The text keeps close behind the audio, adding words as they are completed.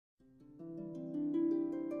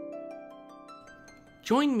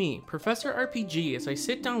Join me, Professor RPG, as I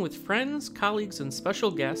sit down with friends, colleagues, and special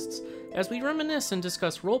guests as we reminisce and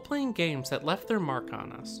discuss role-playing games that left their mark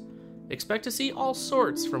on us. Expect to see all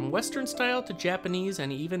sorts, from Western style to Japanese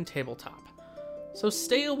and even tabletop. So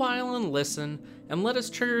stay a while and listen, and let us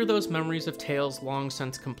trigger those memories of tales long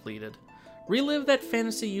since completed. Relive that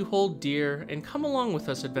fantasy you hold dear, and come along with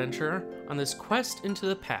us, adventurer, on this quest into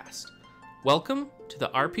the past. Welcome to the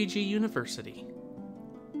RPG University.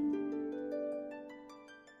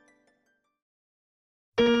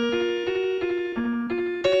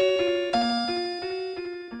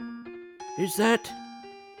 Is that?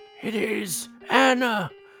 It is Anna.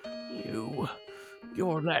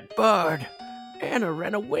 You're that bard. Anna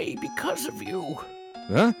ran away because of you.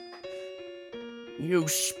 Huh? You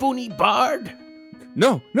spoony bard.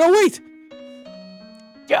 No, wait!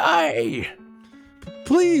 Die!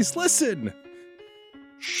 Please, listen!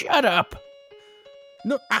 Shut up!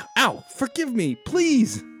 No, ow, forgive me,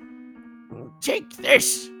 please! Take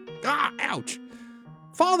this! Ouch!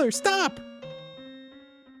 Father, stop!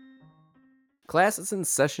 Class is in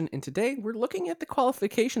session, and today we're looking at the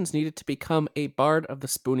qualifications needed to become a Bard of the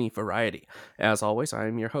Spoony variety. As always, I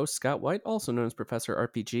am your host, Scott White, also known as Professor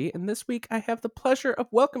RPG, and this week I have the pleasure of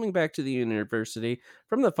welcoming back to the university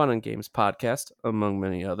from the Fun and Games podcast, among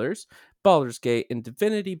many others, Baldur's Gate and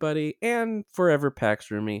Divinity Buddy, and forever Pax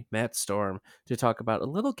Roomie, Matt Storm, to talk about a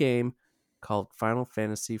little game called Final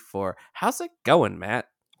Fantasy IV. How's it going, Matt?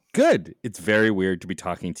 Good. It's very weird to be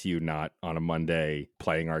talking to you not on a Monday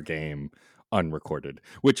playing our game unrecorded,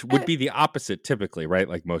 which would be the opposite typically, right?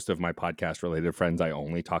 Like most of my podcast related friends, I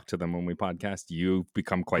only talk to them when we podcast. You've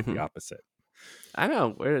become quite the opposite. I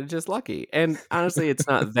know, we're just lucky. And honestly, it's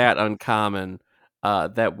not that uncommon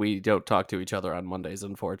that we don't talk to each other on Mondays,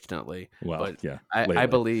 unfortunately. Well, but yeah, I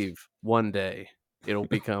believe one day it'll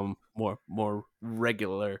become more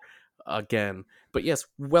regular again. But yes,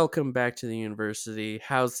 welcome back to the university.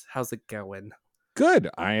 How's it going? Good.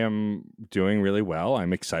 I am doing really well.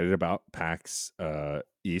 I'm excited about PAX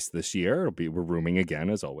East this year. We're rooming again,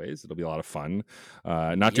 as always. It'll be a lot of fun.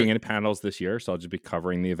 Not doing any panels this year, so I'll just be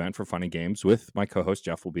covering the event for Funny Games with my co-host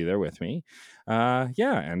Jeff will be there with me.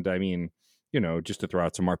 And I mean, just to throw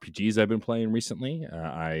out some RPGs I've been playing recently.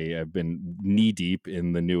 I have been knee deep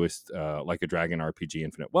in the newest Like a Dragon RPG,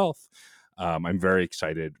 Infinite Wealth. I'm very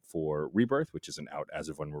excited for Rebirth, which isn't out as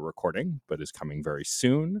of when we're recording, but is coming very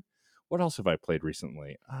soon. What else have I played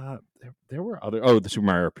recently? There were other. The Super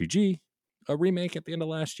Mario RPG remake at the end of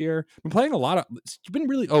last year. I've been playing a lot of. It's been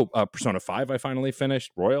really. Persona 5. I finally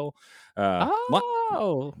finished Royal. Look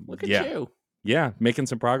at you. Yeah, making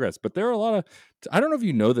some progress. But there are a lot of. I don't know if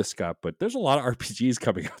you know this, Scott, but there's a lot of RPGs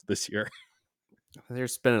coming out this year.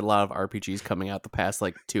 There's been a lot of RPGs coming out the past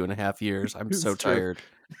 2.5 years. I'm so It's true. tired.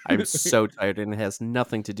 I'm so tired, and it has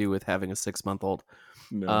nothing to do with having a 6-month-old.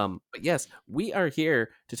 No. But yes, we are here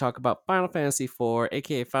to talk about Final Fantasy IV,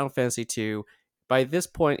 aka Final Fantasy II. By this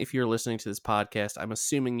point, if you're listening to this podcast, I'm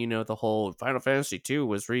assuming you know the whole Final Fantasy II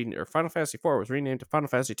was Final Fantasy IV was renamed to Final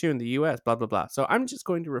Fantasy II in the US, blah blah blah. So I'm just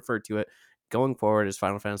going to refer to it going forward as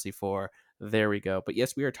Final Fantasy IV. There we go. But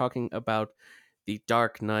yes, we are talking about the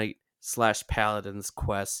Dark Knight / Paladin's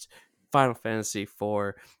Quest, Final Fantasy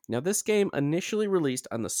IV. Now, this game initially released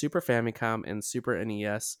on the Super Famicom and Super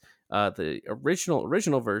NES. The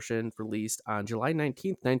original version released on July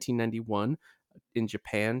 19th, 1991 in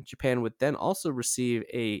Japan. Japan would then also receive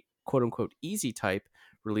a quote-unquote easy type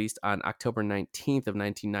released on October 19th of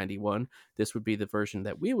 1991. This would be the version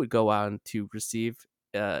that we would go on to receive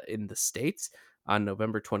in the States on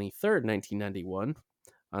November 23rd, 1991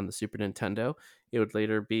 on the Super Nintendo. It would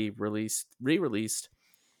later be re-released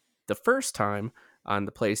the first time on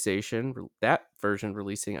the PlayStation, that version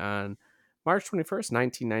releasing on March 21st,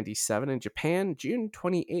 1997 in Japan, June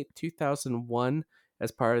 28th, 2001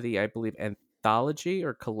 as part of the, I believe, anthology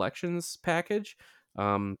or collections package.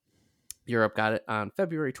 Europe got it on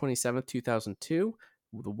February 27th, 2002.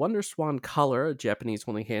 The Wonder Swan Color, a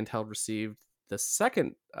Japanese-only handheld, received the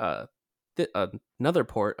second another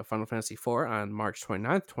port of Final Fantasy IV on March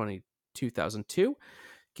 29th, 2002.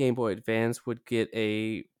 Game Boy Advance would get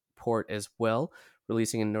a port as well,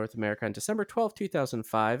 releasing in North America on December 12th,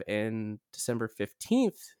 2005 and December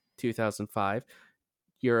 15th, 2005.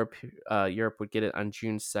 Europe would get it on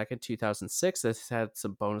June 2nd, 2006. This had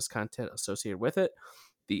some bonus content associated with it.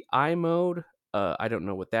 The iMode, I don't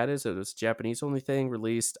know what that is. It was a Japanese only thing,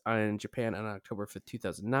 released in Japan on October 5th,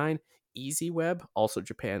 2009. EasyWeb, also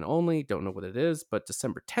Japan only, don't know what it is, but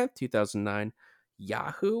December 10th, 2009.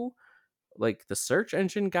 Yahoo, like the search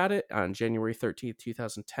engine, got it on January 13th,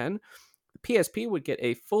 2010. The PSP would get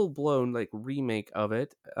a full-blown remake of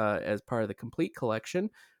it as part of the complete collection,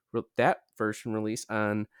 that version released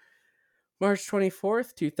on March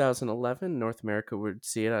 24th, 2011. North America would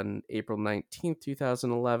see it on April 19th,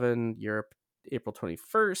 2011. Europe, April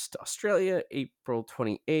 21st. Australia, April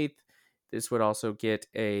 28th. This would also get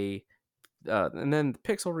and then the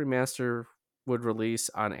Pixel Remaster would release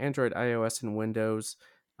on Android, iOS, and Windows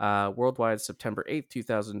worldwide September 8th,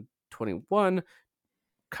 2021.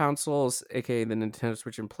 Consoles, aka the Nintendo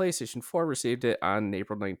Switch and PlayStation 4, received it on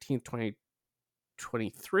April 19th,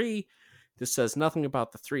 2023. This says nothing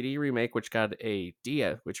about the 3D remake, which got a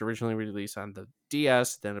DS, which originally released on the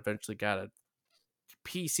DS, then eventually got a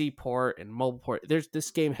PC port and mobile port.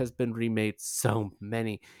 This game has been remade so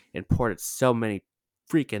many and ported so many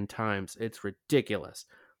freaking times. It's ridiculous.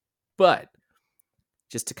 But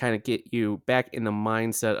just to kind of get you back in the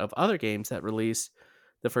mindset of other games that released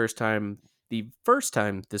the first time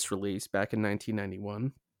this released back in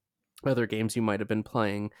 1991, other games you might have been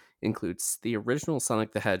playing includes the original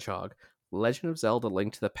Sonic the Hedgehog, Legend of Zelda: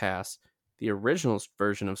 Link to the Past, the original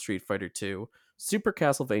version of Street Fighter 2, Super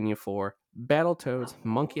Castlevania 4, Battletoads,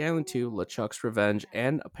 Monkey Island 2, LeChuck's Revenge,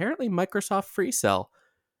 and apparently Microsoft Free Cell.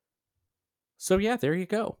 So yeah, there you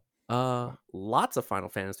go. Lots of Final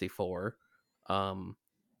Fantasy 4.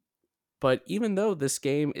 But even though this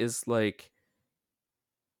game is like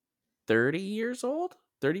 30 years old,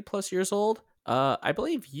 30 plus years old, I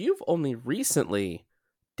believe you've only recently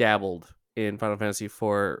dabbled in Final Fantasy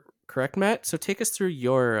 4, correct, Matt? So take us through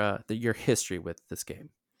your history with this game.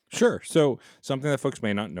 Sure. So something that folks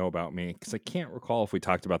may not know about me, because I can't recall if we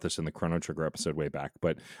talked about this in the Chrono Trigger episode way back,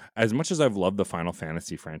 but as much as I've loved the Final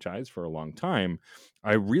Fantasy franchise for a long time,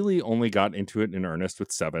 I really only got into it in earnest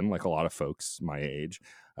with 7, like a lot of folks my age.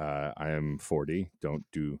 I am 40. Don't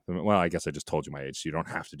do well. I guess I just told you my age, so you don't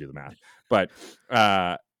have to do the math. But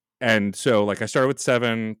and so like I started with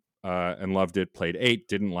 7. And loved it, played 8,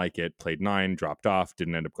 didn't like it, played 9, dropped off,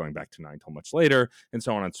 didn't end up going back to 9 till much later, and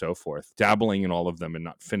so on and so forth, dabbling in all of them and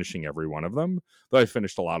not finishing every one of them, though I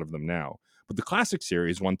finished a lot of them now. But the classic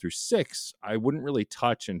series, 1 through 6, I wouldn't really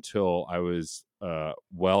touch until I was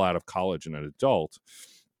well out of college and an adult.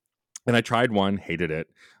 And I tried 1, hated it.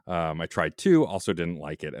 I tried 2, also didn't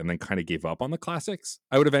like it, and then kind of gave up on the classics.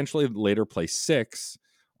 I would eventually later play 6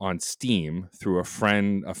 on Steam through a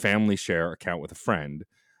family share account with a friend.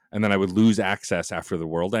 And then I would lose access after the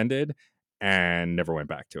world ended and never went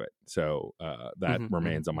back to it. So that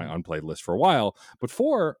remains on my unplayed list for a while. But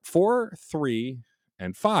 4, 3,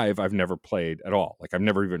 and 5, I've never played at all. Like I've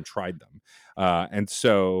never even tried them. And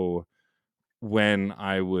so when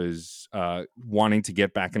I was wanting to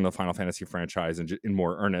get back into the Final Fantasy franchise and in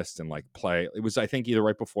more earnest and like play, it was, I think, either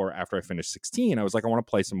right before or after I finished 16, I was like, I want to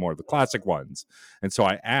play some more of the classic ones. And so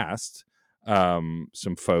I asked some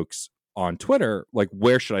folks on Twitter, like,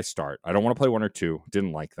 where should I start? I don't want to play 1 or 2,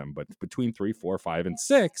 didn't like them, but between 3, 4, 5, and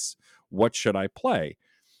 6, what should I play?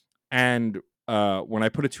 And when I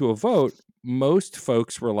put it to a vote, most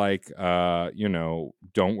folks were like,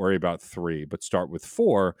 don't worry about 3, but start with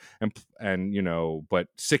 4, and but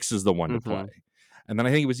 6 is the one to play. And then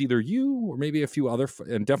I think it was either you or maybe a few other,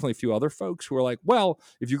 and definitely a few other folks who were like, well,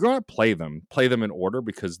 if you're going to play them in order,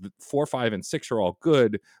 because 4, 5, and 6 are all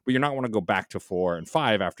good, but you're not want to go back to 4 and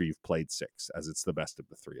 5 after you've played 6, as it's the best of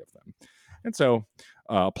the 3 of them. And so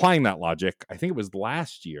applying that logic, I think it was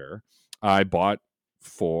last year, I bought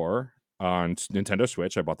 4 on Nintendo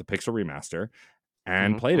Switch. I bought the Pixel Remaster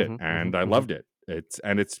and played it, and I loved it.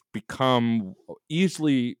 It's become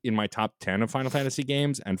easily in my top 10 of Final Fantasy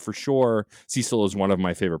games, and for sure Cecil is one of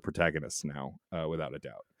my favorite protagonists now, without a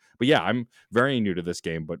doubt. But yeah, I'm very new to this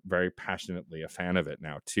game, but very passionately a fan of it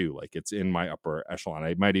now too. Like it's in my upper echelon.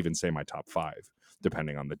 I might even say my top 5,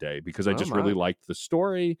 depending on the day, because I just really liked the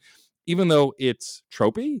story. Even though it's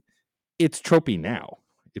tropey now.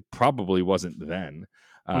 It probably wasn't then.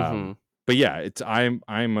 But yeah,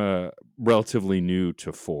 I'm relatively new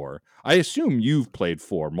to 4. I assume you've played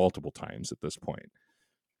 4 multiple times at this point.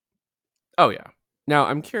 Oh yeah. Now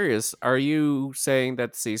I'm curious. Are you saying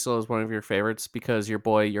that Cecil is one of your favorites because your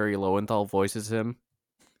boy Yuri Lowenthal voices him?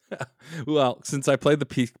 Well, since I played the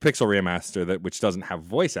Pixel Remaster, which doesn't have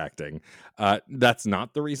voice acting, that's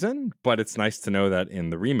not the reason. But it's nice to know that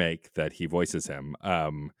in the remake that he voices him.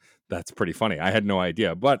 That's pretty funny. I had no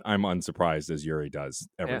idea, but I'm unsurprised as Yuri does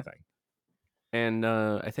everything. Yeah. And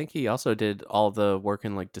I think he also did all the work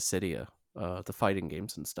in like Dissidia, the fighting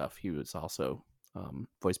games and stuff. He was also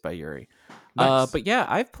voiced by Yuri. Nice. But yeah,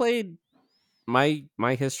 I've played my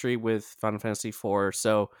history with Final Fantasy IV.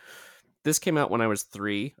 So this came out when I was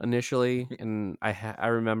 3 initially, and I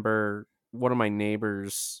remember one of my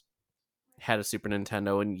neighbors had a Super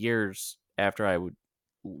Nintendo, and years after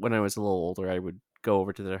when I was a little older, I would go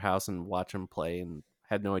over to their house and watch them play and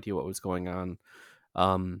had no idea what was going on.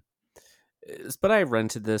 Um, but I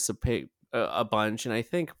rented this a bunch, and I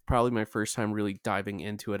think probably my first time really diving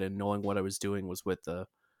into it and knowing what I was doing was with the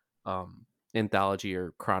anthology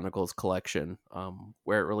or Chronicles collection,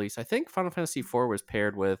 where it released. I think Final Fantasy IV was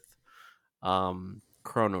paired with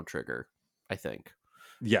Chrono Trigger, I think,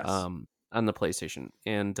 Yes. on the PlayStation,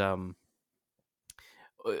 and uh,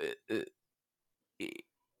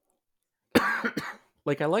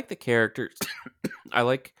 like I like the characters, I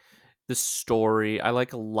like the story, I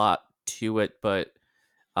like a lot to it, but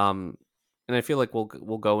and I feel like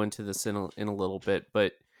we'll go into this in a little bit,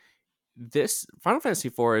 but this Final Fantasy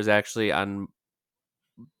IV is actually on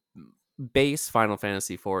base. Final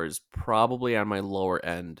Fantasy IV is probably on my lower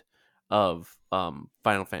end of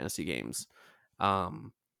Final Fantasy games.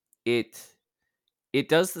 Um, it it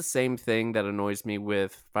does the same thing that annoys me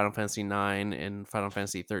with Final Fantasy IX and Final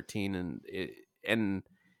Fantasy 13, and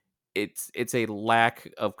it's a lack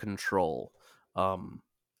of control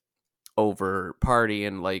over party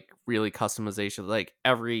and like really customization. Like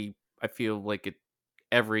I feel like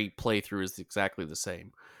every playthrough is exactly the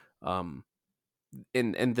same. Um,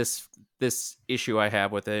 and this issue I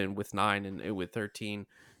have with it and with 9 and with 13,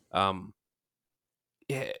 um,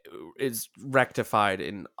 is rectified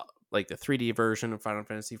in like the 3D version of Final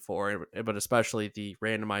Fantasy IV, but especially the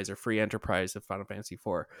randomizer free enterprise of Final Fantasy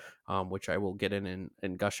IV, which I will get in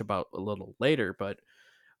and gush about a little later. But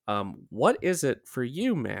what is it for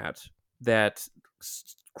you, Matt, that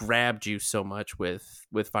grabbed you so much with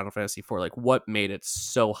Final Fantasy IV? Like, what made it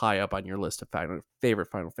so high up on your list of favorite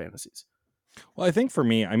Final Fantasies? Well, I think for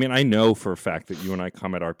me, I mean, I know for a fact that you and I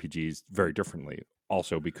come at RPGs very differently.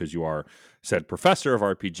 Also, because you are said professor of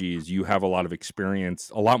RPGs, you have a lot of experience,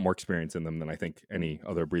 a lot more experience in them than I think any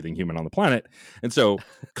other breathing human on the planet. And so,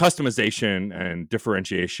 customization and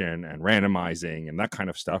differentiation and randomizing and that kind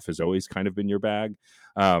of stuff has always kind of been your bag.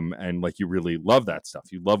 And like you really love that stuff.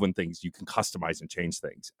 You love when things you can customize and change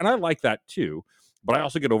things. And I like that too. But I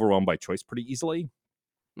also get overwhelmed by choice pretty easily.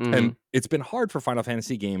 Mm-hmm. And it's been hard for Final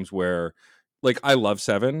Fantasy games where, like, I love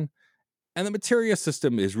 7 and the materia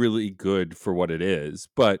system is really good for what it is,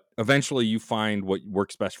 but eventually you find what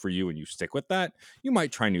works best for you and you stick with that. You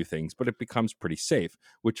might try new things, but it becomes pretty safe,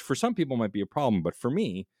 which for some people might be a problem, but for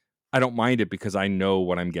me, I don't mind it because I know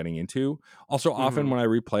what I'm getting into. Also, often Mm-hmm. when I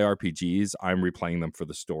replay RPGs, I'm replaying them for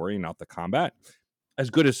the story, not the combat. As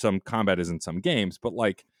good as some combat is in some games, but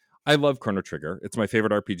like I love Chrono Trigger. It's my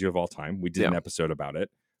favorite RPG of all time. We did Yeah. an episode about it,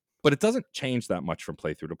 but it doesn't change that much from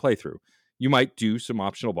playthrough to playthrough. You might do some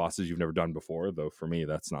optional bosses you've never done before, though for me,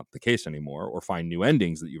 that's not the case anymore, or find new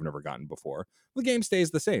endings that you've never gotten before. The game stays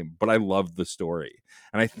the same, but I love the story.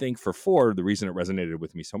 And I think for 4, the reason it resonated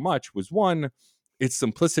with me so much was one, its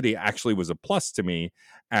simplicity actually was a plus to me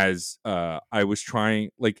as I was trying,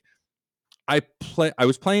 like, I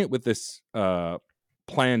was playing it with this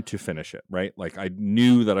plan to finish it, right? Like I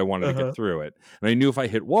knew that I wanted to get through it. And I knew if I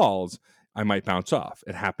hit walls, I might bounce off.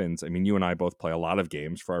 It happens. I mean, you and I both play a lot of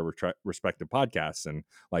games for our respective podcasts, and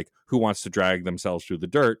like who wants to drag themselves through the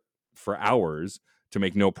dirt for hours to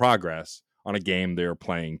make no progress on a game they're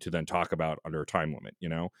playing to then talk about under a time limit, you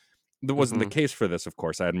know? That wasn't the Mm-hmm. case for this, of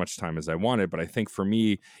course. I had much time as I wanted, but I think for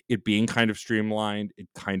me, it being kind of streamlined, it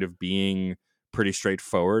kind of being pretty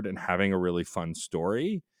straightforward and having a really fun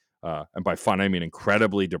story, and by fun I mean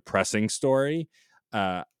incredibly depressing story,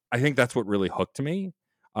 I think that's what really hooked me.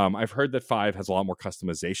 I've heard that 5 has a lot more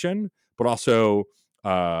customization, but also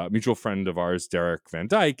a mutual friend of ours, Derek Van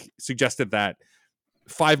Dyke, suggested that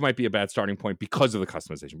 5 might be a bad starting point because of the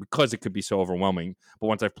customization, because it could be so overwhelming. But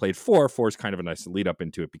once I've played 4 is kind of a nice lead up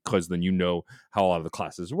into it, because then you know how a lot of the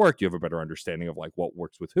classes work. You have a better understanding of like what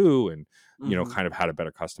works with who, and you know, Mm-hmm. kind of how to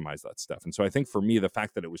better customize that stuff. And so I think for me, the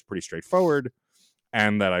fact that it was pretty straightforward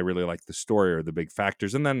and that I really like the story are the big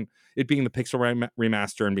factors. And then it being the pixel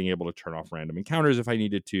remaster and being able to turn off random encounters if I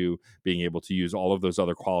needed to, being able to use all of those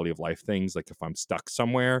other quality of life things, like if I'm stuck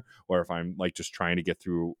somewhere or if I'm like just trying to get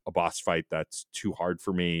through a boss fight that's too hard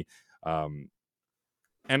for me.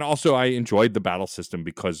 And also I enjoyed the battle system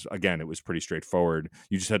because again, it was pretty straightforward.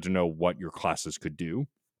 You just had to know what your classes could do.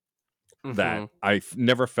 That Mm-hmm. I've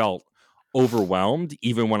never felt overwhelmed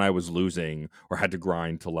even when I was losing or had to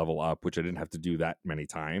grind to level up, which I didn't have to do that many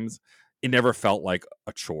times. It never felt like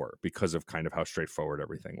a chore because of kind of how straightforward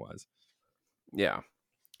everything was. Yeah.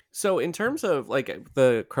 So in terms of like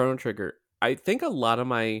the Chrono Trigger, I think a lot of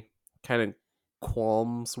my kind of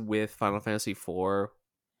qualms with Final Fantasy IV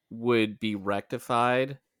would be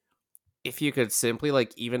rectified if you could simply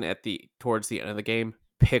like even at the towards the end of the game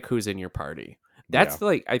pick who's in your party. Yeah. That's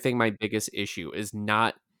like I think my biggest issue is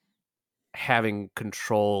not having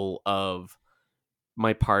control of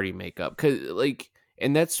my party makeup, cuz like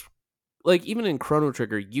And that's like, even in Chrono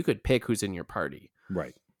Trigger, you could pick who's in your party.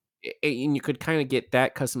 Right. And you could kind of get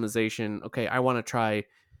that customization. Okay, I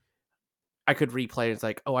could replay. It's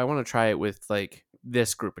like, oh, I want to try it with like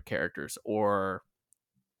this group of characters, or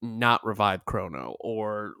not revive Chrono,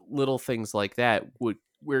 or little things like that,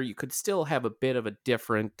 where you could still have a bit of a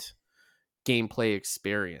different gameplay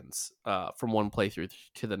experience from one playthrough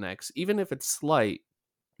to the next, even if it's slight.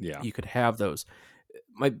 Yeah. You could have those.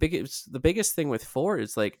 The biggest thing with 4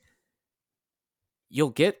 is like, you'll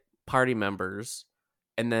get party members,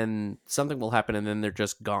 and then something will happen, and then they're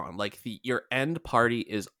just gone. Like, your end party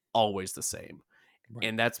is always the same, Right.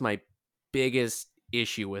 and that's my biggest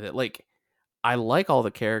issue with it. Like, I like all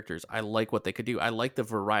the characters. I like what they could do. I like the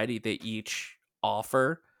variety they each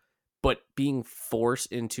offer, but being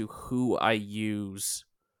forced into who I use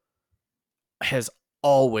has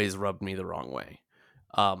always rubbed me the wrong way.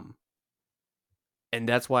 And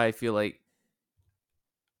that's why I feel like,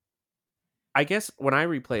 I guess when I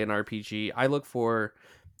replay an RPG, I look for,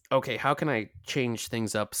 okay, how can I change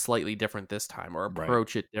things up slightly different this time, or Right.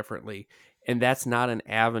 approach it differently? And that's not an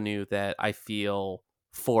avenue that I feel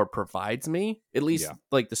 4 provides me. At least Yeah.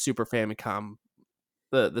 like the Super Famicom,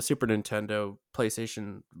 the Super Nintendo,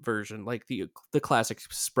 PlayStation version, like the classic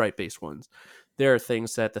sprite based ones. There are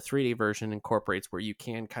things that the 3D version incorporates where you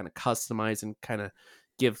can kind of customize and kind of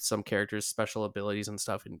give some characters special abilities and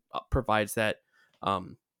stuff, and provides that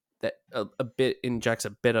that a bit injects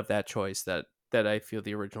a bit of that choice that I feel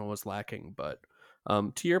the original was lacking. But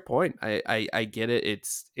to your point, I get it.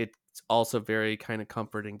 It's also very kind of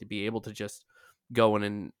comforting to be able to just go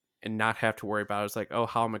in and not have to worry about it. It's like, oh,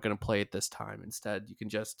 how am I going to play it this time? Instead, you can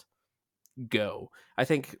just go. I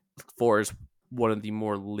think 4 is one of the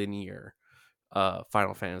more linear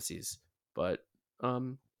Final Fantasies, but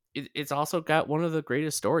it's also got one of the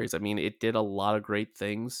greatest stories. I mean, it did a lot of great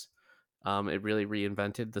things. It really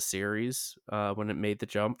reinvented the series when it made the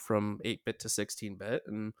jump from 8-bit to 16-bit,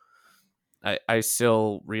 and I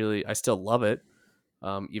still love it,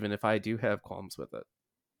 even if I do have qualms with it.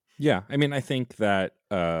 Yeah, I mean, I think that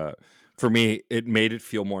for me, it made it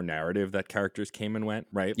feel more narrative that characters came and went,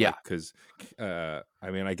 right? Yeah. Like, because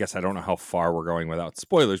I mean, I guess I don't know how far we're going without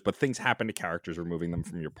spoilers, but things happen to characters, removing them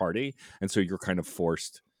from your party, and so you're kind of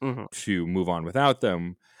forced Mm-hmm. to move on without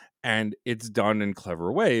them. And it's done in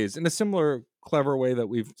clever ways, in a similar clever way that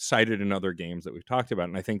we've cited in other games that we've talked about.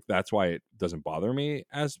 And I think that's why it doesn't bother me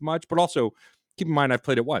as much. But also, keep in mind, I've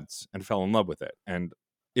played it once and fell in love with it. And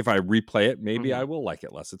if I replay it, maybe I will like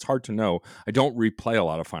it less. It's hard to know. I don't replay a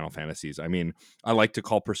lot of Final Fantasies. I mean, I like to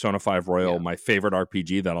call Persona 5 Royal my favorite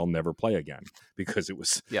RPG that I'll never play again because it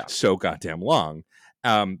was so goddamn long.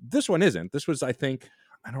 This one isn't. This was, I think,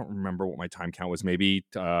 I don't remember what my time count was, maybe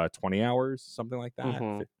 20 hours, something like that.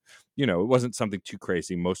 Mm-hmm. You know, it wasn't something too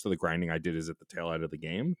crazy. Most of the grinding I did is at the tail end of the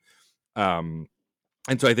game.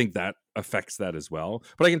 And so I think that affects that as well.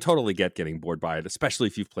 But I can totally get getting bored by it, especially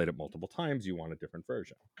if you've played it multiple times. You want a different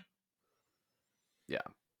version. Yeah.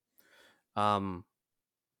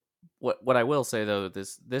 What I will say though,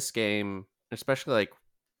 this game, especially like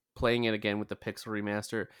playing it again with the Pixel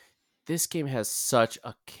remaster, this game has such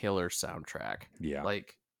a killer soundtrack. Yeah.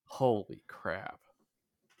 Like, holy crap.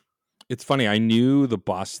 It's funny. I knew the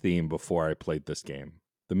boss theme before I played this game.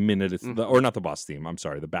 The minute it's or not the boss theme, I'm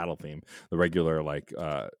sorry, the battle theme, the regular like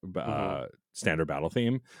standard battle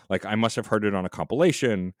theme. Like, I must have heard it on a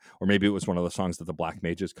compilation, or maybe it was one of the songs that the Black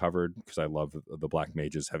Mages covered, because I love the Black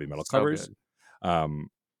Mages heavy metal covers.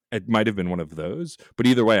 It might have been one of those, but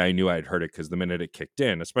either way, I knew I had heard it because the minute it kicked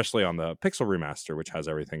in, especially on the Pixel remaster, which has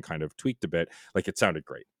everything kind of tweaked a bit, like, it sounded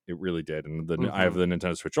great. It really did. And I have the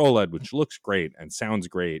Nintendo Switch OLED, which looks great and sounds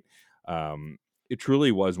great. It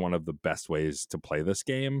truly was one of the best ways to play this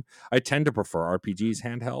game. I tend to prefer RPGs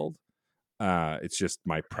handheld. It's just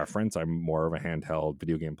my preference. I'm more of a handheld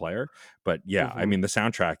video game player. But yeah, I mean, the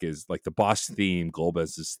soundtrack is like the boss theme,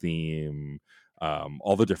 Golbez's theme,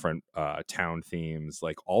 all the different town themes,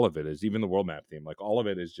 like all of it is, even the world map theme, like all of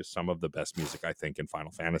it is just some of the best music, I think, in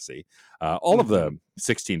Final Fantasy. All of the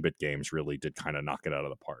 16-bit games really did kind of knock it out of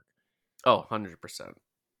the park. Oh, 100%.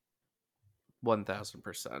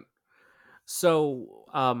 1000%. So,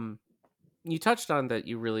 you touched on that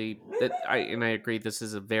I agree, this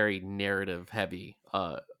is a very narrative heavy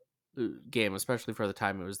game, especially for the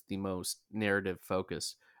time. It was the most narrative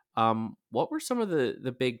focused. What were some of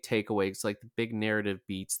the big takeaways, like the big narrative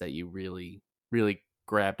beats that you really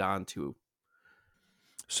grabbed onto?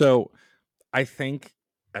 So I think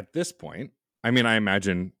at this point, I mean, I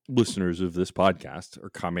imagine listeners of this podcast are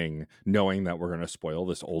coming knowing that we're going to spoil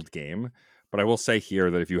this old game, But I will say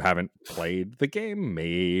here that if you haven't played the game,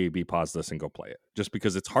 maybe pause this and go play it. Just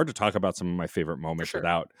because it's hard to talk about some of my favorite For moments sure.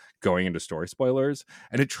 without going into story spoilers.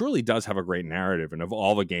 And it truly does have a great narrative. And of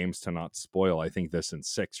all the games to not spoil, I think this and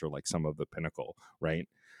 6 are like some of the pinnacle, right?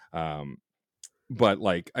 But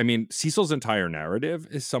like, I mean, Cecil's entire narrative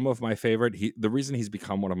is some of my favorite. The reason he's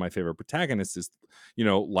become one of my favorite protagonists is,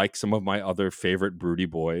 like some of my other favorite broody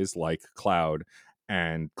boys like Cloud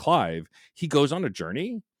and Clive, he goes on a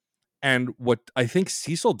journey. And what I think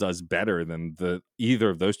Cecil does better than either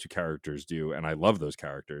of those two characters do, and I love those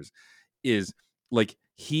characters, is like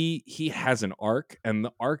he has an arc, and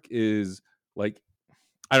the arc is like,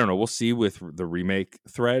 I don't know, we'll see with the remake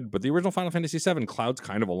thread, but the original Final Fantasy VII, Cloud's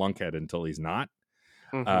kind of a lunkhead until he's not.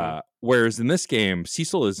 Whereas in this game,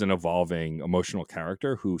 Cecil is an evolving emotional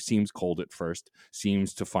character who seems cold at first,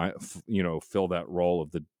 seems to fill that role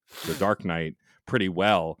of the Dark Knight pretty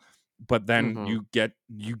well, but then you get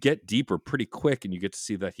deeper pretty quick, and you get to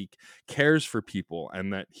see that he cares for people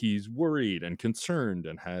and that he's worried and concerned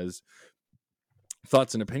and has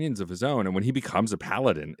thoughts and opinions of his own. And when he becomes a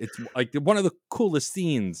paladin, it's like one of the coolest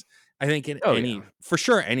scenes I think in for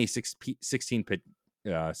sure any 16-bit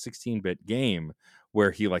game,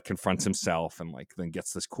 where he like confronts himself and like then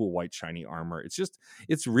gets this cool white shiny armor.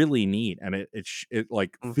 It's really neat, and it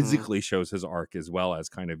like physically shows his arc as well as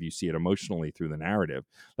kind of you see it emotionally through the narrative.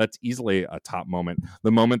 That's easily a top moment.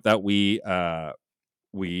 The moment that we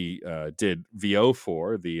did VO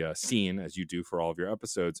for the scene, as you do for all of your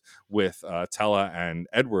episodes, with Tella and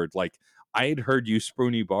Edward. Like, I'd heard you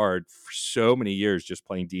Spoonie Bard for so many years just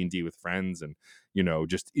playing D&D with friends and,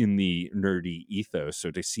 just in the nerdy ethos. So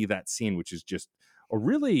to see that scene, which is just a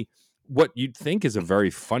really what you'd think is a very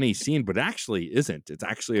funny scene, but actually isn't. It's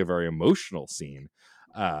actually a very emotional scene.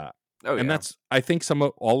 And that's, I think,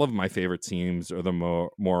 all of my favorite scenes are the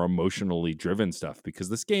more emotionally driven stuff, because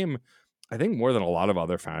this game, I think more than a lot of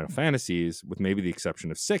other Final Fantasies, with maybe the exception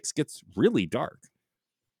of 6, gets really dark.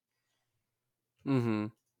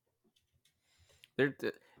 Even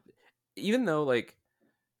though like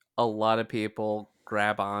a lot of people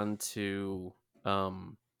grab on to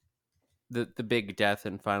the big death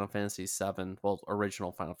in Final Fantasy VII, well,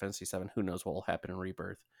 original Final Fantasy VII, who knows what will happen in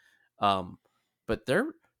Rebirth. But there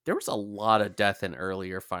was a lot of death in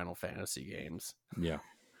earlier Final Fantasy games. Yeah.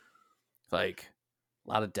 Like, a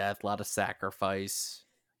lot of death, a lot of sacrifice.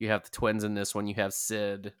 You have the twins in this one. You have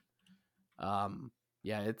Sid. It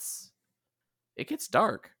gets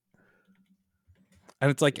dark. And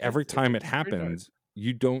it's like every time it happens,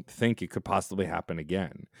 you don't think it could possibly happen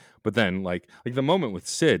again. But then like the moment with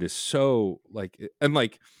Sid is so like, and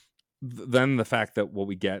like then the fact that what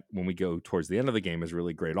we get when we go towards the end of the game is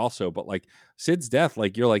really great also. But like Sid's death,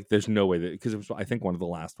 like you're like, there's no way that, because it was, I think, one of the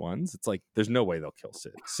last ones. It's like, there's no way they'll kill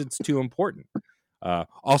Sid. Sid's too important.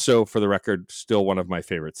 Also, for the record, still one of my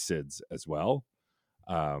favorite Sids as well.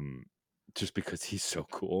 Just because he's so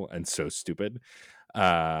cool and so stupid.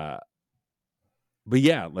 But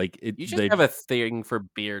yeah, like you just have a thing for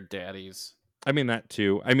beard daddies. I mean, that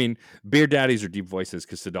too. I mean, beard daddies are deep voices,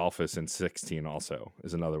 because Sidolphus in 16 also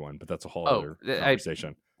is another one, but that's a whole other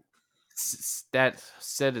conversation. That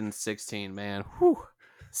Sid in 16, man, whew,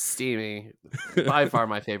 steamy. By far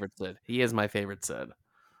my favorite Sid. He is my favorite Sid.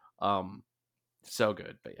 So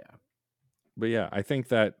good, but yeah, I think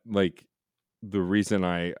that like the reason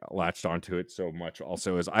I latched onto it so much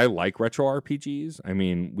also is I like retro RPGs. I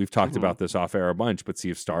mean, we've talked about this off air a bunch, but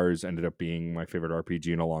Sea of Stars ended up being my favorite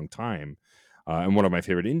RPG in a long time. And one of my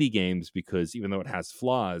favorite indie games, because even though it has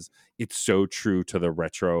flaws, it's so true to the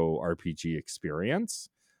retro RPG experience,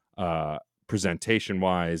 presentation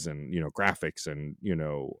wise, and graphics, and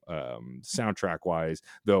soundtrack wise.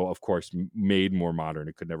 Though of course made more modern,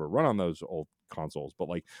 it could never run on those old consoles. But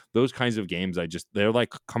like those kinds of games, they're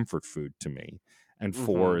like comfort food to me. And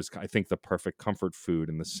 4 is, I think, the perfect comfort food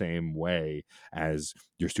in the same way as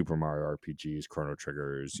your Super Mario RPGs, Chrono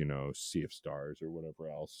Triggers, Sea of Stars, or whatever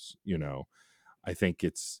else. I think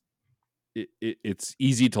it's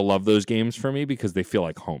easy to love those games for me because they feel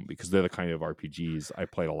like home, because they're the kind of RPGs I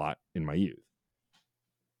played a lot in my youth.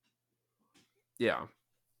 Yeah.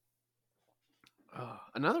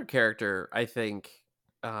 Another character I think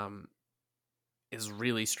is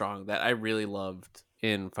really strong that I really loved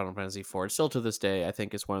in Final Fantasy IV, still to this day, I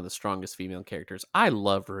think is one of the strongest female characters. I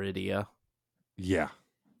love Rydia. Yeah.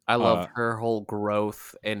 I love her whole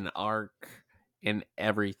growth and arc and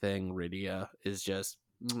everything. Rydia is just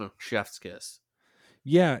chef's kiss.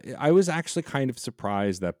 Yeah, I was actually kind of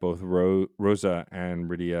surprised that both Rosa and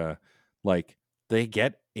Rydia, like, they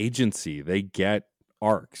get agency, they get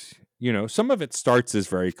arcs. Some of it starts as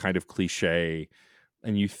very kind of cliche,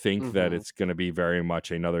 and you think that Mm-hmm. it's going to be very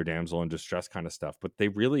much another damsel in distress kind of stuff, but they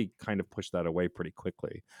really kind of push that away pretty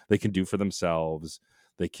quickly. They can do for themselves.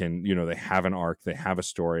 They can, they have an arc, they have a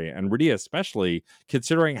story, and Rydia, especially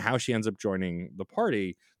considering how she ends up joining the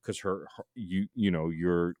party, because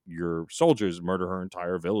your soldiers murder her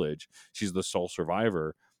entire village. She's the sole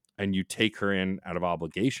survivor, and you take her in out of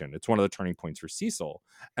obligation. It's one of the turning points for Cecil,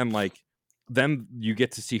 and like then you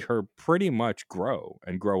get to see her pretty much grow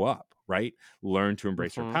up, right? Learn to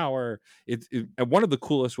embrace her Mm-hmm. power. It's one of the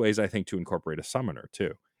coolest ways, I think, to incorporate a summoner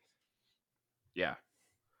too. Yeah.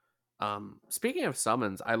 Speaking of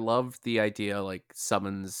summons, I love the idea like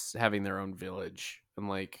summons having their own village and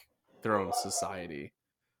like their own society.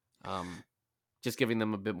 Um, just giving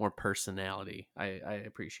them a bit more personality. I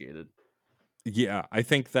appreciated. Yeah, I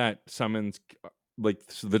think that summons,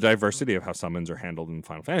 the diversity of how summons are handled in the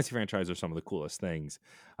Final Fantasy franchise, are some of the coolest things.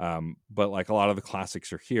 But like a lot of the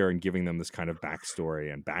classics are here, and giving them this kind of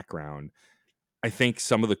backstory and background. I think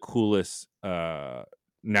some of the coolest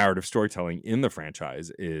narrative storytelling in the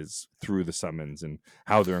franchise is through the summons and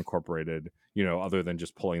how they're incorporated. Other than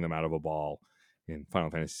just pulling them out of a ball in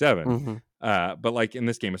Final Fantasy VII. Mm-hmm. But like in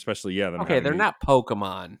this game, especially, them Okay, having they're not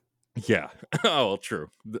Pokemon. yeah. Oh, well, true.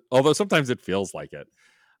 Although sometimes it feels like it.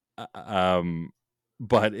 Uh, um,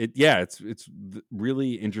 but it's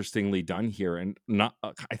really interestingly done here, and not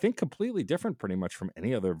I think completely different, pretty much from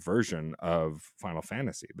any other version of Final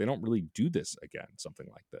Fantasy. They don't really do this again, something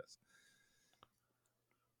like this.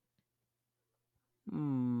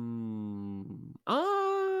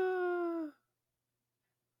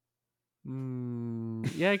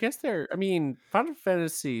 Yeah, I guess they're. I mean, Final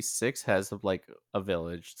Fantasy VI has like a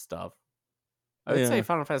village stuff. I would say Yeah.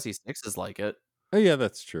 Final Fantasy VI is like it. Oh, yeah,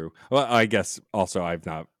 that's true. Well, I guess also I've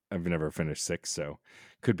never finished 6, so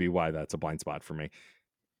could be why that's a blind spot for me.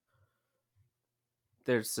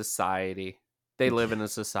 There's society. They live in a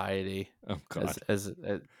society. Oh God. As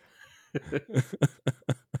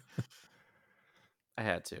I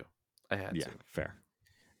had to. Yeah, fair.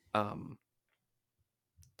 Um.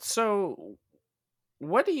 So,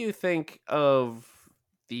 what do you think of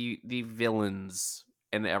the villains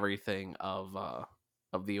and everything of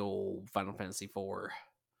the old Final Fantasy IV?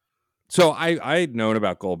 So I'd known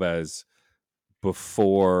about Golbez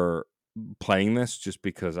before playing this, just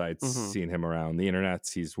because I'd Mm-hmm. seen him around the internet.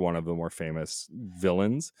 He's one of the more famous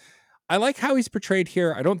villains. I like how he's portrayed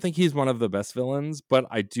here. I don't think he's one of the best villains, but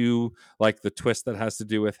I do like the twist that has to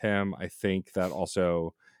do with him. I think that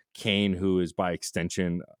also Kane, who is by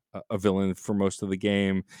extension a villain for most of the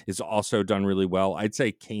game, is also done really well. I'd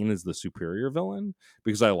say Kane is the superior villain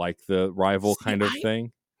because I like the rival See, kind of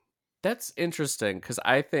thing. that's interesting because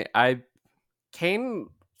I think Kane's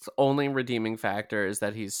only redeeming factor is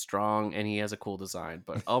that he's strong and he has a cool design.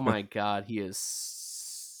 But oh my god, he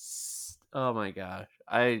is. Oh my gosh,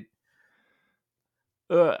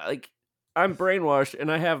 like I'm brainwashed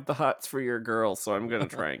and I have the hots for your girl, so I'm gonna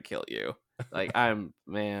try and kill you. Like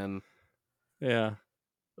man. Yeah.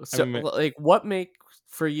 So mean, like, what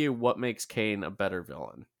makes Kane a better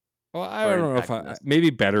villain? well, I Or don't know if antagonist? maybe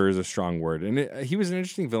better is a strong word. And he was an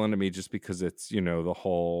interesting villain to me just because it's, the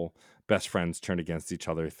whole best friends turn against each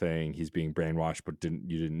other thing. He's being brainwashed, but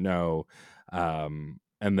you didn't know. And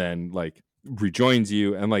then like rejoins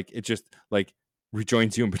you, and like it just like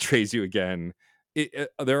rejoins you and betrays you again.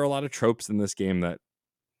 There are a lot of tropes in this game that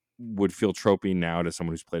would feel tropey now to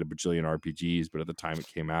someone who's played a bajillion RPGs, but at the time it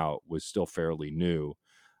came out was still fairly new.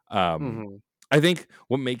 Um, Mm-hmm. I think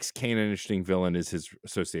what makes Kane an interesting villain is his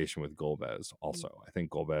association with Golbez. Also, I think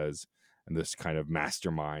Golbez and this kind of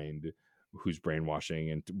mastermind who's brainwashing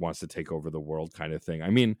and wants to take over the world kind of thing. I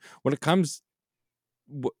mean, when it comes,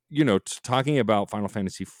 to talking about Final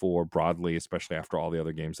Fantasy IV broadly, especially after all the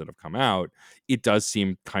other games that have come out, it does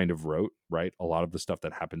seem kind of rote, right? A lot of the stuff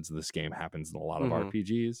that happens in this game happens in a lot of Mm-hmm.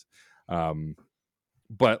 RPGs.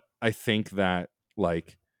 But I think that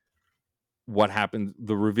like what happened,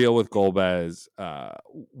 the reveal with Golbez,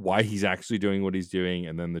 why he's actually doing what he's doing,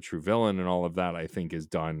 and then the true villain and all of that, I think is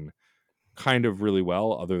done kind of really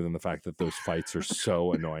well, other than the fact that those fights are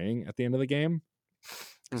so annoying at the end of the game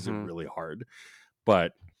because they're Mm-hmm. really hard.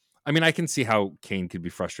 But I mean, I can see how Kane could be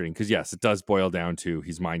frustrating because yes, it does boil down to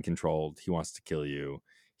he's mind controlled, he wants to kill you,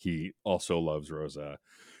 he also loves Rosa.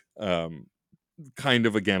 um Kind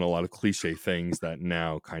of, again, a lot of cliche things that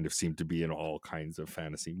now kind of seem to be in all kinds of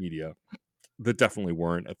fantasy media that definitely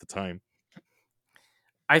weren't at the time.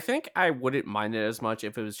 I think I wouldn't mind it as much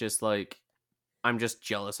if it was just like I'm just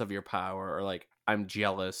jealous of your power, or like I'm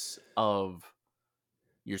jealous of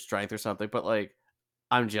your strength or something. But like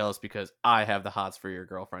I'm jealous because I have the hots for your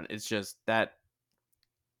girlfriend. It's just that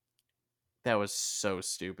That was so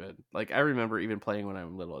stupid. Like I remember even playing when I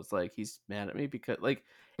was little. It's like he's mad at me because like,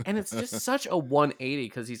 and it's just such a 180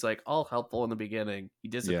 because he's like all helpful in the beginning. He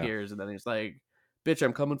Yeah. disappears and then he's like, "Bitch,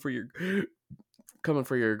 I'm coming for your, coming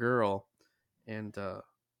for your girl." And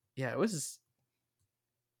yeah, it was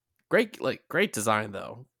great. Like great design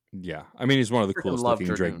though. Yeah, I mean, he's one of the Freaking coolest love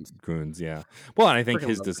looking dragoons. dragoons. Yeah, well, and I think Freaking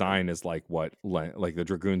his love dragoons. design is like what like the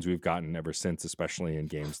dragoons we've gotten ever since, especially in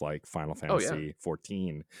games like Final Oh yeah. Fantasy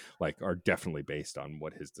 14, like are definitely based on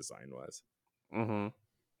what his design was. Mm-hmm.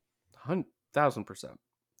 1,000%.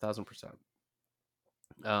 1,000%.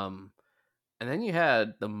 Um, and then you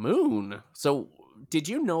had the moon. So, did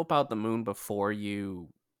you know about the moon before you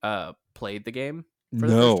played the game for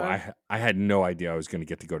the first No, time? I had no idea I was going to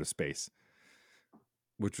get to go to space,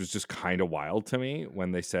 which was just kind of wild to me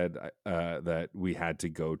when they said that we had to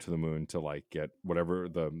go to the moon to like get whatever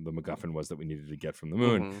the MacGuffin was that we needed to get from the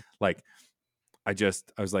moon. Mm-hmm. Like I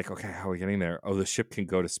was like, okay, how are we getting there? Oh, the ship can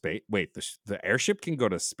go to space. Wait, the airship can go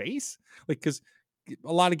to space? Like, because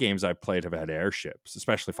a lot of games I've played have had airships,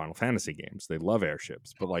 especially Final Fantasy games. They love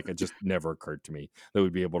airships, but like, it just never occurred to me that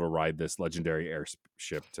we'd be able to ride this legendary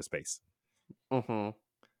airship to space. Mm-hmm.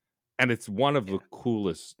 And it's one of Yeah. the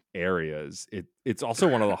coolest areas. It's also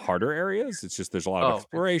one of the harder areas. It's just there's a lot of Oh, it's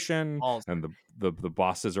exploration, balls. and the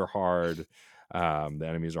bosses are hard. The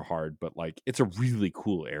enemies are hard, but like, it's a really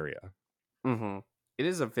cool area. Mm-hmm. It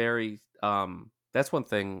is a very that's one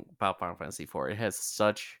thing about Final Fantasy IV. It has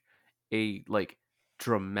such a like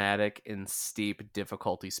dramatic and steep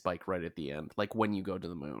difficulty spike right at the end, like when you go to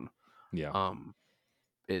the moon. Yeah. Um,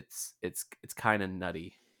 it's kind of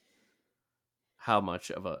nutty how much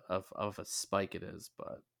of a spike it is,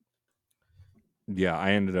 but Yeah,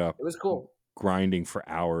 I ended up it was cool. grinding for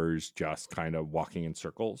hours, just kind of walking in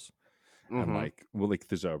circles. And Mm-hmm. like, well, like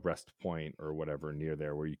there's a rest point or whatever near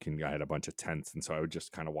there where you can, I had a bunch of tents. And so I would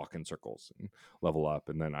just kind of walk in circles and level up.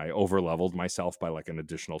 And then I over leveled myself by like an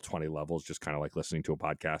additional 20 levels, just kind of like listening to a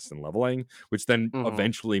podcast and leveling, which then Mm-hmm.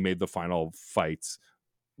 eventually made the final fights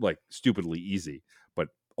like stupidly easy, but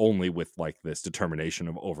only with like this determination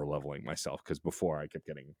of over leveling myself. Cause before I kept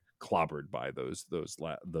getting clobbered by those,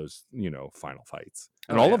 final fights.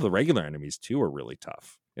 And Oh all of yeah. the regular enemies too are really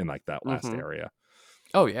tough in like that last Mm-hmm. area.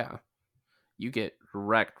 Oh yeah. You get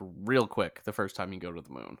wrecked real quick the first time you go to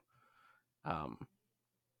the moon. Um,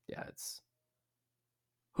 yeah, it's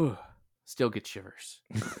whew, still get shivers.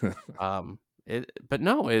 But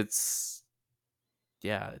no, it's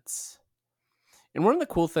yeah, it's and one of the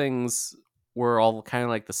cool things were all kind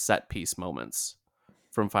of like the set piece moments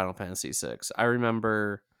from Final Fantasy VI. I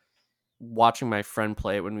remember watching my friend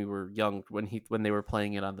play it when we were young, when they were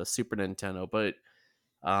playing it on the Super Nintendo, but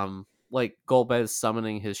like Golbez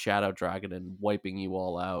summoning his shadow dragon and wiping you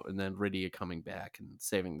all out, and then Rydia coming back and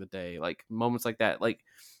saving the day, like moments like that, like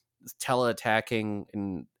Tele attacking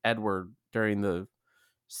and Edward during the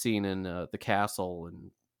scene in the castle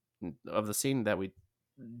and of the scene that we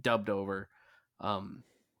dubbed over,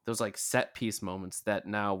 those like set piece moments that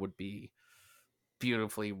now would be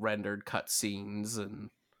beautifully rendered cut scenes, and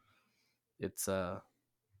it's I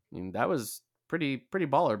mean, that was pretty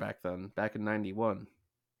baller back then, back in 91.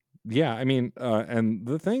 Yeah, I mean, and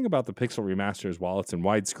the thing about the Pixel remasters, while it's in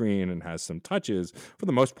widescreen and has some touches, for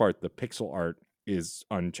the most part, the pixel art is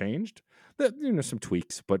unchanged. Some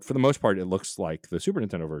tweaks, but for the most part, it looks like the Super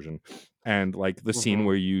Nintendo version. And like the scene Mm-hmm.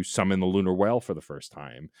 where you summon the lunar whale for the first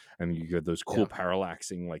time, and you get those cool Yeah.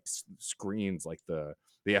 parallaxing like screens, like the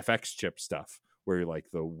FX chip stuff, where like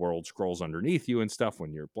the world scrolls underneath you and stuff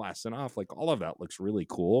when you're blasting off. Like all of that looks really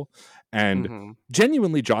cool, and Mm-hmm.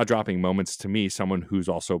 genuinely jaw-dropping moments to me, someone who's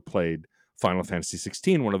also played Final Fantasy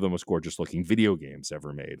 16, one of the most gorgeous looking video games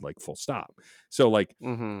ever made, like full stop. So like,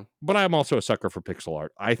 Mm-hmm. but I'm also a sucker for pixel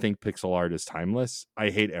art. I think pixel art is timeless. I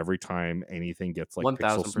hate every time anything gets like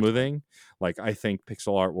pixel 1,000%. smoothing. Like I think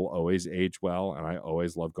pixel art will always age well, and I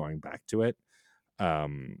always love going back to it.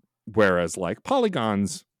 Whereas like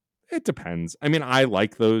polygons, it depends. I mean, I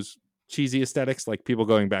like those cheesy aesthetics, like people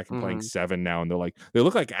going back and playing Mm-hmm. 7 now and they're like, they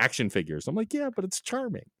look like action figures. I'm like, yeah, but it's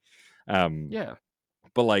charming. Yeah.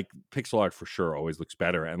 But like pixel art for sure always looks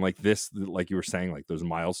better. And like this, like you were saying, like those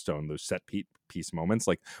milestone, those set piece moments,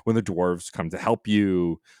 like when the dwarves come to help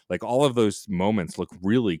you, like all of those moments look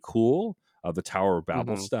really cool. The Tower of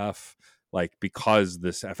Babel Mm-hmm. stuff, like because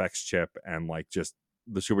this FX chip and like just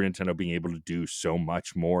the Super Nintendo being able to do so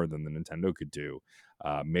much more than the Nintendo could do,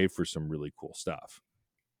 made for some really cool stuff.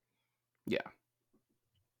 Yeah.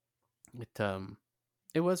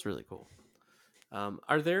 It was really cool.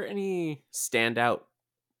 Are there any standout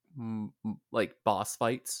like boss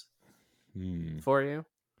fights for you?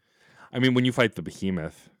 I mean, when you fight the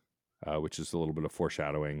behemoth, which is a little bit of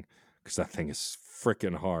foreshadowing, because that thing is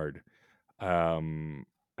freaking hard.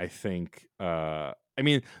 I think I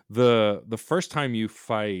mean the first time you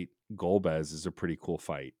fight Golbez is a pretty cool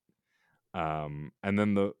fight. And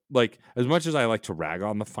then the like as much as I like to rag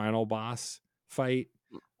on the final boss fight,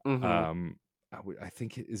 Mm-hmm. um I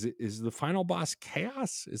think is the final boss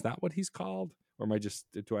Chaos? Is that what he's called? Or am I just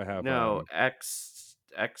do I have No, X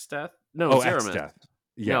Death. No, oh, X Zeramus. Death.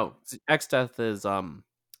 Yeah. No, X Death is 5.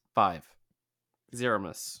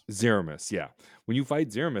 Zeramus. Zeramus, yeah. When you fight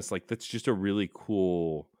Zeramus, like that's just a really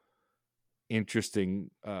cool, interesting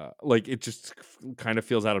like it just kind of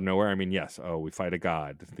feels out of nowhere. I mean, yes, oh, we fight a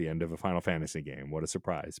god at the end of a Final Fantasy game. What a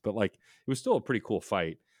surprise. But like it was still a pretty cool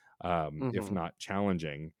fight, if Mm-hmm. not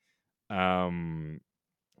challenging. I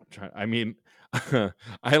mean,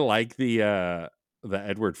 I like the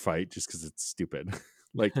Edward fight just because it's stupid.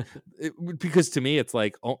 like because to me it's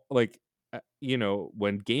like oh, like you know,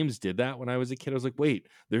 when games did that when I was a kid, I was like, wait,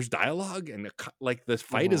 there's dialogue and like this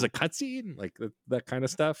fight is Mm-hmm. a cutscene, like that kind of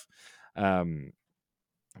stuff. Um,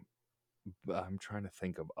 but I'm trying to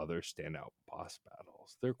think of other standout boss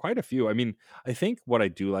battles. There are quite a few. I mean, I think what I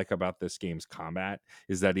do like about this game's combat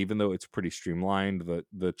is that even though it's pretty streamlined,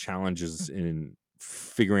 the challenges in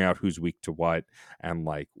figuring out who's weak to what and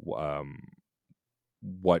like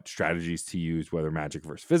what strategies to use, whether magic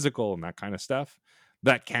versus physical and that kind of stuff.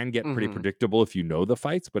 That can get pretty Mm-hmm. predictable if you know the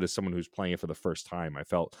fights, but as someone who's playing it for the first time, I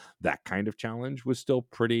felt that kind of challenge was still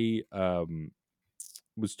pretty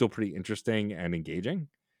interesting and engaging.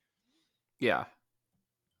 Yeah.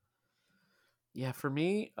 Yeah, for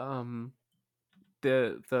me,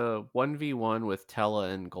 the 1v1 with Tella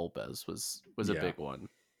and Golbez was a Yeah. big one.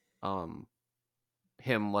 Um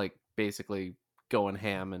him like basically going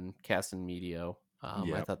ham and casting Meteo. I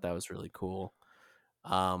Yeah. thought that was really cool.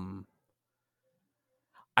 Um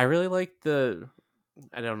I really like the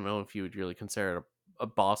I don't know if you would really consider it a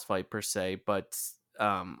boss fight per se, but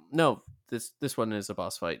no, this one is a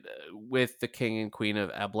boss fight with the king and queen of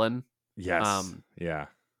Eblin. Yes. Um Yeah.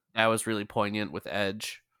 that was really poignant with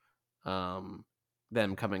Edge. Um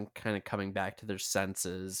them coming back to their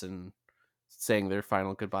senses and saying their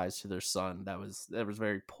final goodbyes to their son. That was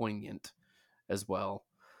very poignant as well.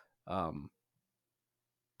 Um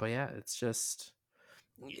but yeah, it's just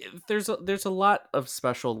there's a lot of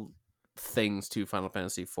special things to Final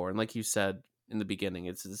Fantasy IV, and like you said in the beginning,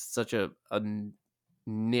 it's such a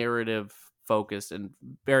narrative focused and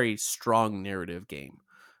very strong narrative game.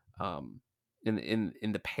 Um, in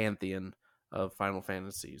the pantheon of Final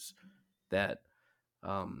Fantasies that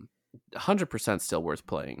 100% still worth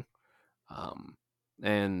playing. Um,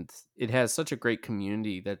 and it has such a great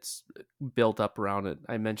community that's built up around it.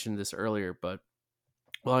 I mentioned this earlier, but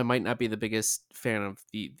while I might not be the biggest fan of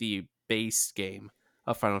the base game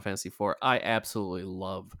of Final Fantasy IV, I absolutely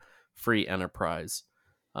love Free Enterprise,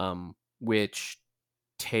 which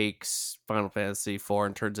takes Final Fantasy IV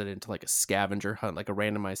and turns it into like a scavenger hunt, like a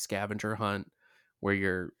randomized scavenger hunt, where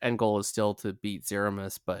your end goal is still to beat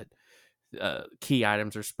Zeramus, but key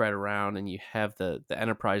items are spread around, and you have the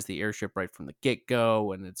Enterprise, the airship, right from the get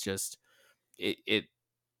go, and it's just it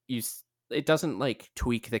you it doesn't like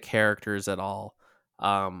tweak the characters at all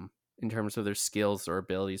in terms of their skills or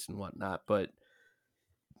abilities and whatnot, but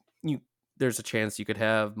you there's a chance you could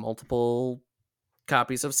have multiple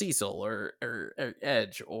copies of Cecil or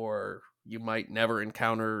Edge, or you might never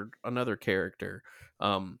encounter another character.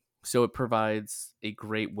 So it provides a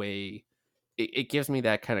great way. It gives me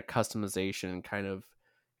that kind of customization and kind of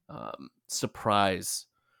surprise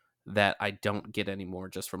that I don't get anymore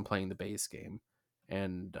just from playing the base game.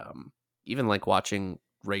 And even like watching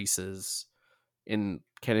races and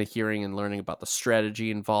kind of hearing and learning about the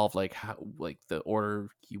strategy involved, like how like the order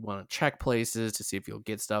you want to check places to see if you'll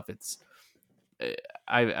get stuff. It's uh,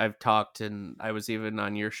 I've talked, and I was even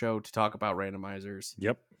on your show to talk about randomizers.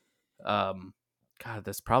 Yep. Um, God,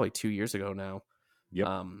 that's probably 2 years ago now. Yep.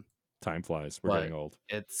 Um, Time flies. We're but getting old.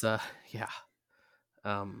 it's yeah.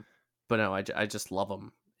 But no, I just love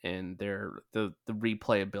them, and they're the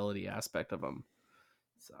replayability aspect of them.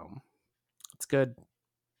 So it's good.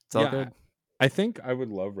 It's all Yeah. good. I think I would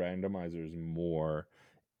love randomizers more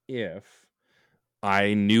if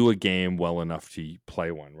I knew a game well enough to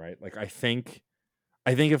play one, right? Like I think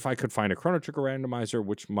if I could find a Chrono Trigger randomizer,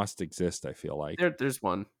 which must exist, I feel like. There's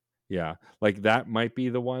one. Yeah. Like that might be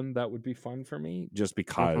the one that would be fun for me just Mm-hmm.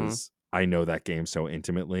 because I know that game so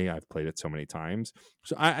intimately. I've played it so many times.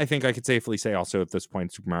 So I think I could safely say also at this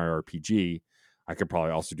point, Super Mario RPG, I could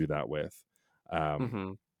probably also do that with. Um,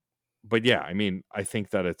 Mm-hmm. but yeah, I mean, I think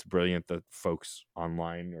that it's brilliant that folks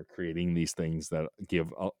online are creating these things that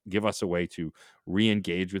give us a way to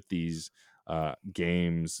re-engage with these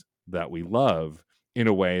games that we love in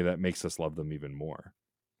a way that makes us love them even more.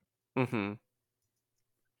 Mm-hmm.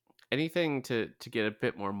 Anything to get a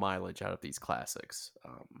bit more mileage out of these classics.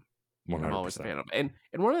 100%. I'm always a fan of. And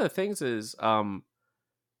one of the things is, eh,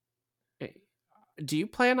 do you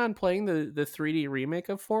plan on playing the 3D remake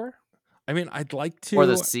of 4 I mean, I'd like or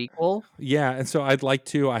the to. sequel? Yeah, and so I'd like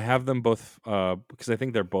to. I have them both because I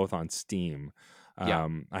think they're both on Steam. Yeah.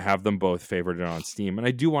 I have them both favorited on Steam, and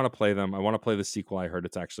I do want to play them. I want to play the sequel. I heard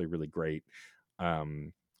it's actually really great.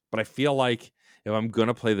 But I feel like if I'm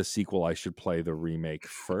gonna play the sequel, I should play the remake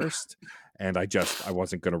first. And I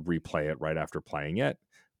wasn't gonna replay it right after playing it.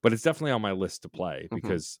 But it's definitely on my list to play Mhm.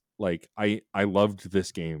 because like I loved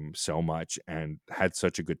this game so much and had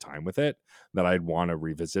such a good time with it that I'd want to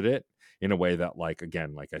revisit it in a way that, like,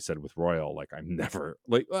 again, like I said with Royal, like I'm never,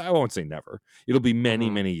 like, I won't say never, it'll be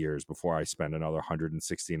many Mhm. many years before I spend another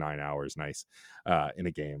 169 hours in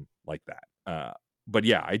a game like that. But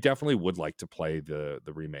yeah, I definitely would like to play the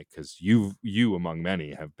remake because you among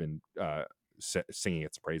many have been singing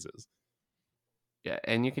its praises. Yeah,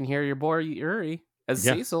 and you can hear your boy Yuri as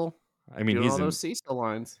Yeah, Cecil I mean doing all those Cecil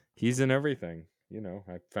lines. he's in everything.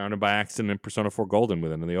 I found him by accident in Persona 4 Golden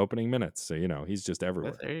within the opening minutes, so he's just But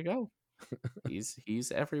everywhere. there you go.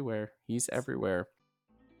 He's everywhere. He's everywhere.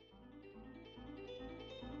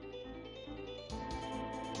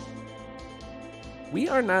 We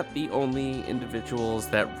are not the only individuals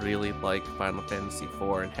that really like Final Fantasy IV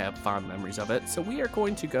and have fond memories of it, so we are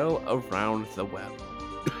going to go around the web.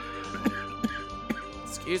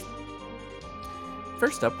 Excuse me.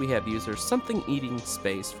 First up, we have user Something Eating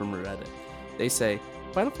Space from Reddit. They say,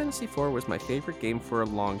 Final Fantasy IV was my favorite game for a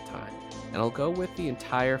long time, and I'll go with the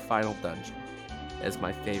entire final dungeon as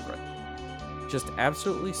my favorite. Just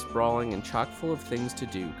absolutely sprawling and chock full of things to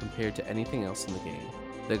do compared to anything else in the game.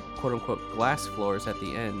 The quote-unquote glass floors at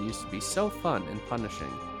the end used to be so fun and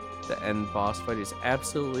punishing. The end boss fight is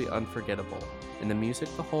absolutely unforgettable, and the music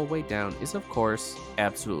the whole way down is, of course,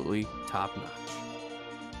 absolutely top-notch.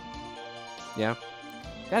 Yeah,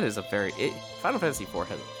 that is Final Fantasy IV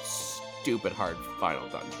has a stupid hard final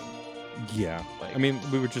dungeon. Yeah, Like, I mean,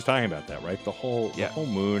 we were just talking about that, right? The whole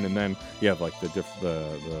moon, and then you have like the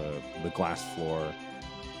glass floor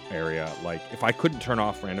area. Like, if I couldn't turn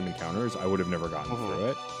off random encounters, I would have never gotten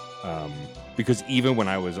through it. Because even when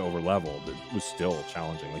I was over leveled, it was still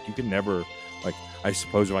challenging. Like, you could never, like, I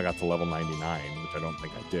suppose if I got to level 99, which I don't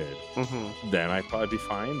think I did, then I'd probably be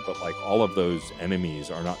fine. But like, all of those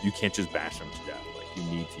enemies are not. You can't just bash them to death. Like, you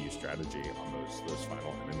need to use strategy on those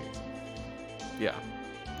final enemies. Yeah.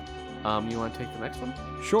 You want to take the next one?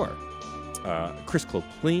 Sure. Chris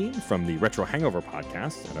Clopleen from the Retro Hangover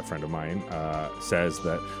podcast, and a friend of mine, says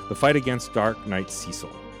that the fight against Dark Knight Cecil.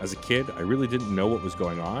 As a kid, I really didn't know what was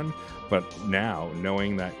going on, but now,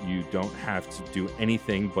 knowing that you don't have to do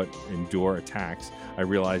anything but endure attacks, I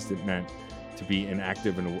realized it meant to be an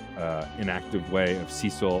active way of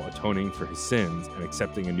Cecil atoning for his sins and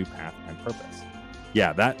accepting a new path and purpose.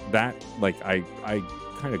 Yeah, that like I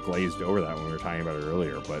kind of glazed over that when we were talking about it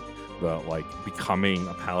earlier, but the like becoming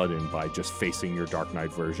a paladin by just facing your Dark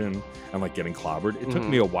Knight version and like getting clobbered, it took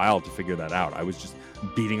me a while to figure that out. I was just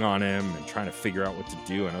beating on him and trying to figure out what to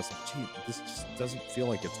do, and I was like, gee, this just doesn't feel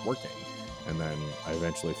like it's working. And then I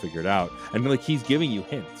eventually figured out, and like he's giving you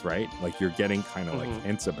hints, right? Like you're getting kind of like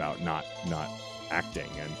hints about not acting,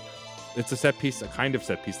 and it's a kind of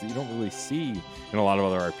set piece that you don't really see in a lot of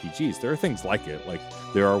other RPGs. There are things like it, like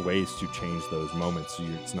there are ways to change those moments so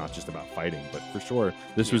it's not just about fighting, but for sure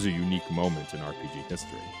this was a unique moment in RPG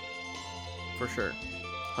history. For sure.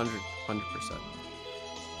 100%.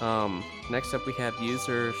 Next up we have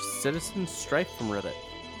user Citizen Strife from Reddit.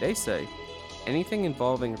 They say, anything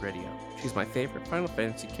involving Rydia. She's my favorite Final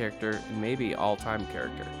Fantasy character and maybe all-time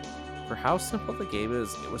character. For how simple the game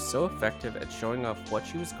is, it was so effective at showing off what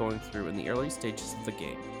she was going through in the early stages of the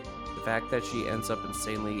game. The fact that she ends up an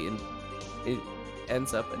insanely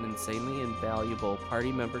invaluable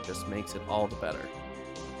party member just makes it all the better.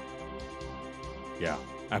 Yeah,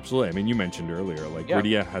 absolutely. I mean, you mentioned earlier, like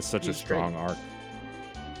Rydia has such a strong arc.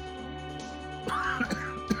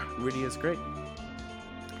 Rydia is great.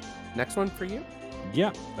 Next one for you?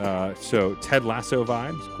 Yeah. So Ted Lasso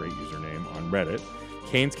Vibes, great username on Reddit.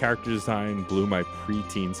 Kane's character design blew my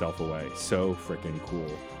preteen self away. So freaking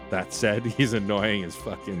cool. That said, he's annoying as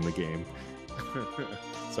fuck in the game.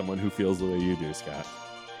 Someone who feels the way you do, Scott.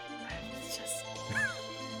 It's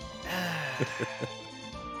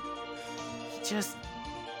just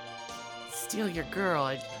steal your girl.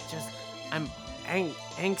 I'm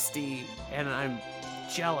angsty and I'm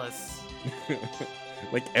jealous.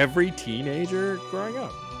 Like every teenager growing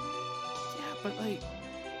up. Yeah, but like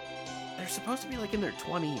they're supposed to be like in their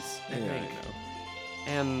 20s, I think. I know.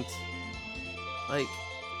 And like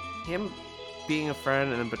him being a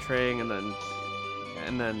friend and then betraying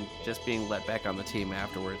and then just being let back on the team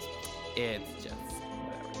afterwards, it's just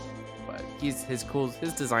whatever. But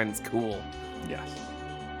his design is cool, Yes.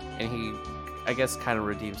 and he, I guess, kind of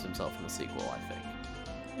redeems himself in the sequel, I think.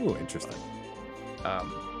 Ooh, interesting.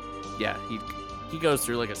 Yeah, he goes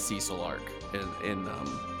through like a Cecil arc in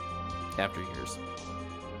after years.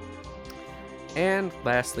 And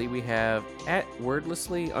lastly, we have at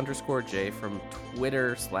wordlessly_J from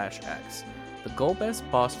Twitter/X. The Golbez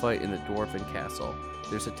boss fight in the Dwarven Castle.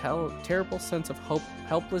 There's a terrible sense of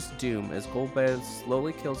helpless doom as Golbez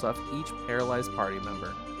slowly kills off each paralyzed party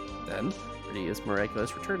member. Then, Radia's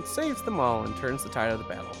miraculous return saves them all and turns the tide of the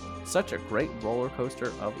battle. Such a great roller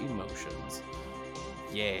coaster of emotions.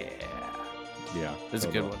 Yeah. Yeah. This is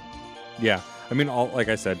a good one. Yeah. I mean, like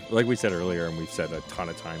I said, like we said earlier, and we've said a ton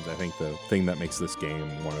of times, I think the thing that makes this game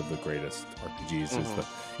one of the greatest RPGs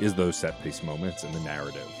is those set piece moments in the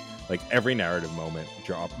narrative. Like every narrative moment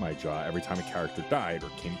dropped my jaw every time a character died or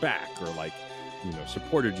came back or like,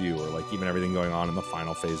 supported you, or like even everything going on in the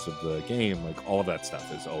final phase of the game. Like all of that stuff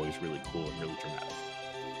is always really cool and really dramatic.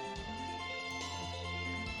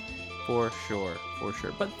 For sure.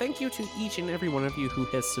 But thank you to each and every one of you who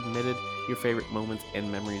has submitted your favorite moments and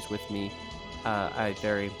memories with me. I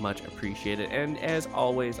very much appreciate it. And as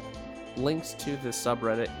always, links to the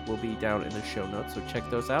subreddit will be down in the show notes, so check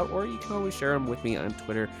those out, or you can always share them with me on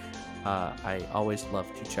Twitter. I always love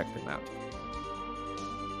to check them out.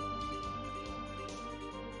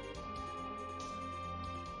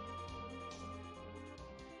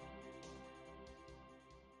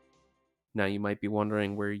 Now you might be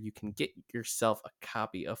wondering where you can get yourself a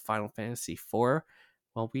copy of Final Fantasy IV.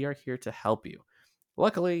 Well, we are here to help you.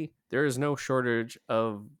 Luckily, there is no shortage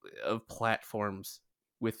of platforms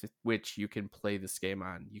with which you can play this game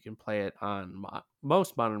on. You can play it on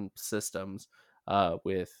most modern systems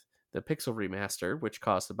with the Pixel Remaster, which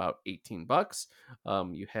costs about $18.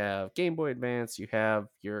 You have Game Boy Advance, you have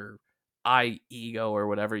your iEgo or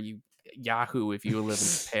whatever, Yahoo if you live in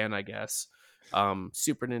Japan, I guess.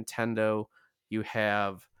 Super Nintendo, you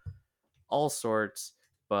have all sorts,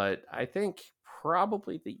 but I think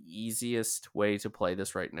probably the easiest way to play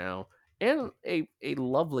this right now, and a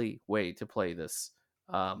lovely way to play this,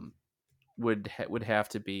 would have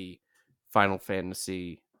to be Final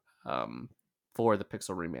Fantasy for the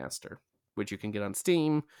Pixel Remaster, which you can get on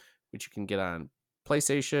Steam, which you can get on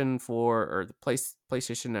PlayStation 4 or the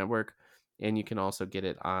PlayStation Network, and you can also get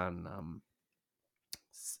it on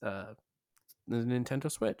the Nintendo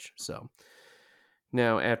Switch. So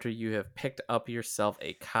now, after you have picked up yourself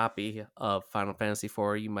a copy of Final Fantasy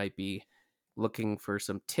IV, you might be looking for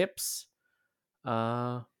some tips.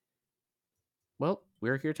 Well,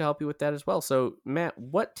 we're here to help you with that as well. So, Matt,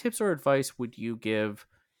 what tips or advice would you give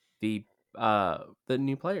the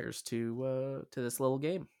new players to this little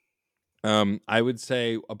game? I would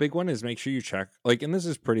say a big one is make sure you check, and this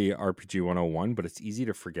is pretty RPG 101, but it's easy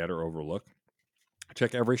to forget or overlook.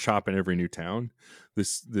 Check every shop in every new town.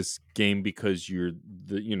 This game, because your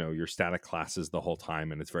static classes the whole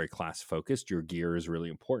time and it's very class focused, your gear is really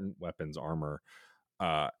important, weapons, armor,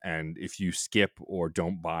 and if you skip or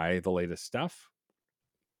don't buy the latest stuff,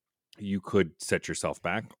 you could set yourself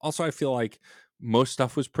back. Also, I feel like most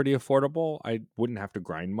stuff was pretty affordable. I wouldn't have to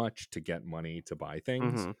grind much to get money to buy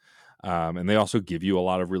things. And they also give you a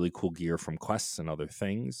lot of really cool gear from quests and other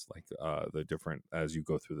things, like the different as you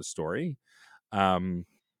go through the story. I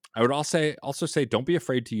would also say don't be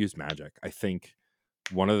afraid to use magic. I think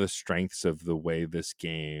one of the strengths of the way this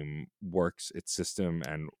game works, its system,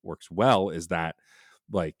 and works well is that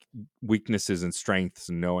like weaknesses and strengths,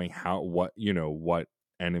 knowing what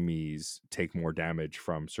enemies take more damage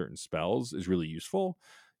from certain spells is really useful.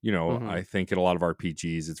 I think in a lot of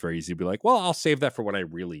RPGs, it's very easy to be like, well, I'll save that for when I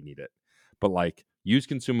really need it. But like, use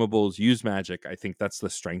consumables, use magic. I think that's the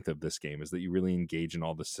strength of this game, is that you really engage in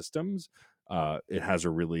all the systems. It has a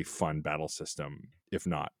really fun battle system, if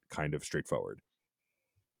not kind of straightforward.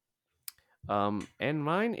 And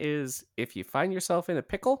mine is, if you find yourself in a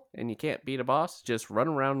pickle and you can't beat a boss, just run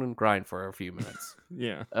around and grind for a few minutes.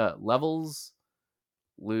 Yeah. Levels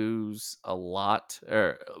lose a lot,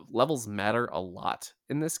 or levels matter a lot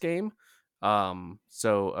in this game.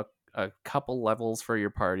 So a couple levels for your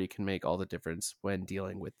party can make all the difference when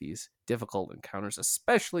dealing with these difficult encounters,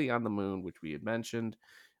 especially on the moon, which we had mentioned.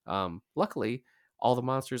 Luckily, all the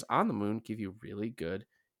monsters on the moon give you really good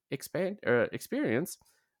experience.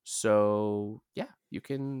 So yeah, you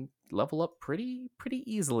can level up pretty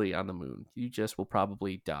easily on the moon. You just will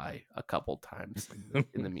probably die a couple times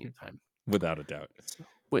in the meantime. Without a doubt. So,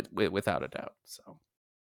 without a doubt. So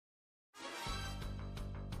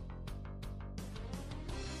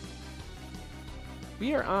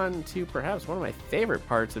we are on to perhaps one of my favorite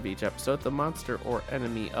parts of each episode, the monster or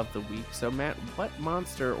enemy of the week. So, Matt, what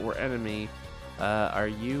monster or enemy are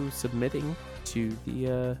you submitting to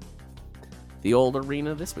the old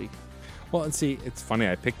arena this week? Well, and see, it's funny.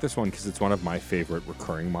 I picked this one because it's one of my favorite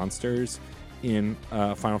recurring monsters in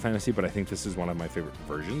Final Fantasy, but I think this is one of my favorite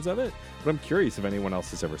versions of it. But I'm curious if anyone else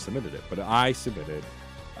has ever submitted it. But I submitted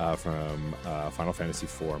from Final Fantasy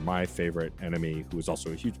IV my favorite enemy, who is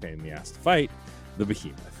also a huge pain in the ass to fight, the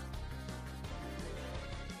Behemoth.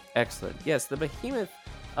 Excellent. Yes, the Behemoth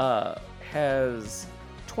has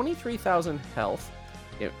 23,000 health.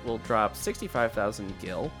 It will drop 65,000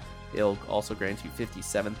 gil. It'll also grant you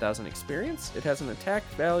 57,000 experience. It has an attack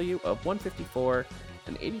value of 154,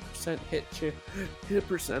 an 80% hit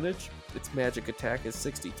percentage. Its magic attack is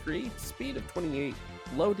 63, speed of 28,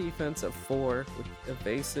 low defense of 4, with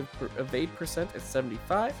evade percent at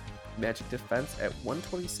 75, magic defense at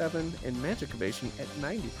 127, and magic evasion at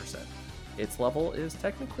 90%. Its level is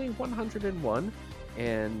technically 101,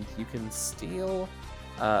 and you can steal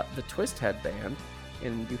the Twist Headband,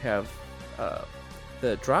 and you have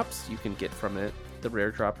the drops you can get from it. The rare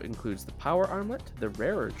drop includes the Power Armlet, the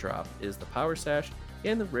rarer drop is the Power Sash,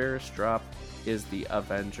 and the rarest drop is the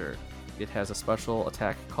Avenger. It has a special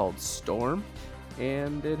attack called Storm,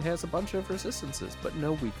 and it has a bunch of resistances, but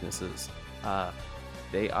no weaknesses.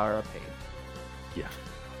 They are a pain. Yeah.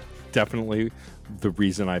 Definitely the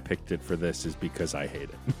reason I picked it for this is because I hate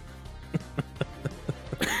it.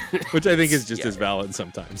 Which I think is just as valid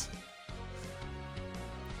sometimes.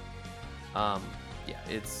 Yeah,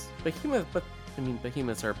 it's Behemoth, but I mean,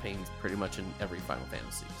 Behemoths are pains pretty much in every Final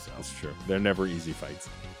Fantasy, so. That's true. They're never easy fights.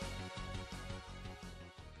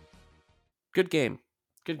 Good game.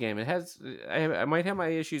 Good game. It has. I might have my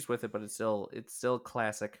issues with it, but it's still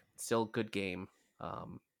classic. Still good game.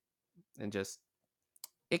 And just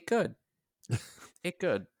it good. It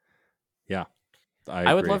good. Yeah,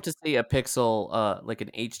 I would love to see a Pixel, like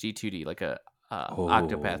an HD 2D, like a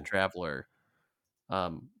Octopath Traveler,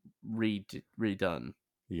 redone.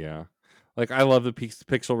 Yeah. Like, I love the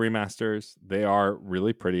Pixel remasters. They are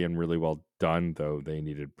really pretty and really well done, though they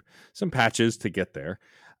needed some patches to get there.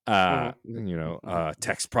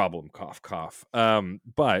 Text problem, cough, cough.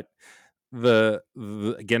 But the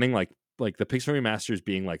getting like the Pixel remasters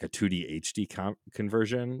being like a 2D HD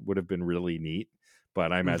conversion would have been really neat.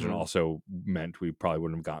 But I imagine also meant we probably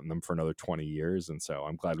wouldn't have gotten them for another 20 years. And so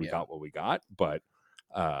I'm glad we got what we got. But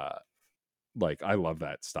like, I love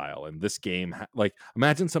that style. And this game, like,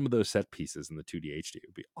 imagine some of those set pieces in the 2D HD. It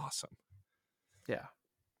would be awesome. Yeah.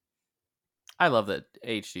 I love the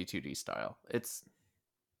HD 2D style. It's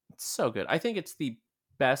so good. I think it's the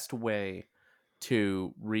best way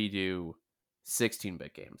to redo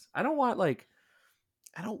 16-bit games. I don't want like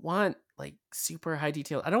super high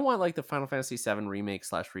detail. I don't want like the Final Fantasy VII remake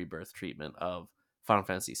 / rebirth treatment of Final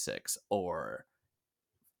Fantasy VI or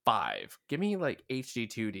 5. Give me like HD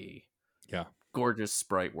 2D. Yeah. Gorgeous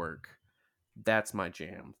sprite work. That's my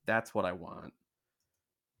jam. That's what I want.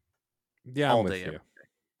 Yeah, I'm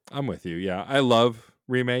with you. Yeah, I love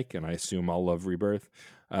remake, and I assume I'll love rebirth.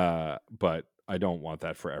 But I don't want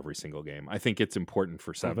that for every single game. I think it's important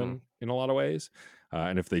for 7 in a lot of ways.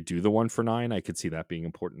 And if they do the one for 9, I could see that being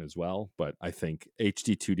important as well. But I think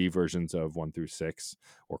HD 2D versions of 1 through 6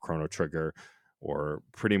 or Chrono Trigger or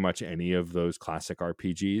pretty much any of those classic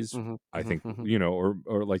RPGs, I think, or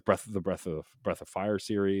like Breath of Fire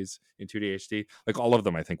series in 2D HD, like all of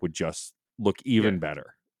them, I think would just look even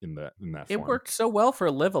better in that it form. Worked so well for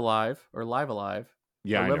Live Alive or Live Alive.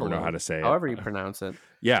 Yeah, I never know how to say it. However you pronounce it.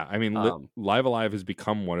 Yeah, I mean, Live Alive has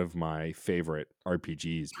become one of my favorite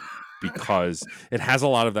RPGs because it has a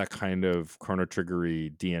lot of that kind of Chrono Trigger-y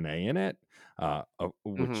DNA in it,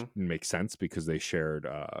 which makes sense because they shared,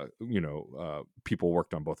 people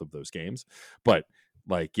worked on both of those games. But,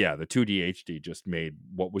 like, yeah, the 2D HD just made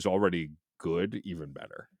what was already good even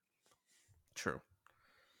better. True.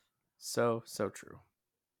 So true.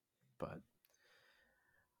 But,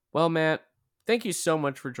 well, Matt, thank you so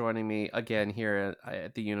much for joining me again here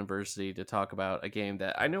at the university to talk about a game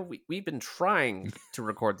that I know we've been trying to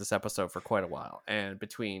record this episode for quite a while. And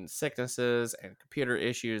between sicknesses and computer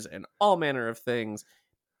issues and all manner of things,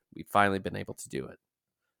 we've finally been able to do it.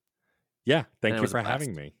 Yeah, thank you for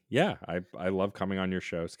having me. Yeah, I love coming on your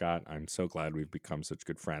show, Scott. I'm so glad we've become such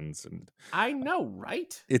good friends. And I know,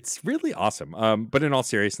 right? It's really awesome. But in all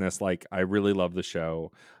seriousness, like, I really love the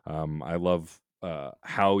show. I love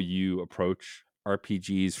how you approach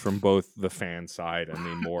RPGs from both the fan side and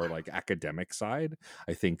the more like academic side.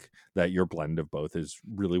 I think that your blend of both is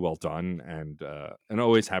really well done, and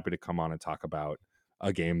always happy to come on and talk about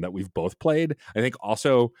a game that we've both played. I think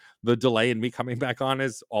also the delay in me coming back on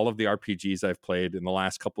is all of the RPGs I've played in the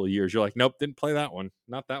last couple of years. You're like, nope, didn't play that one.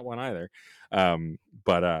 Not that one either.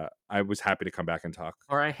 But I was happy to come back and talk.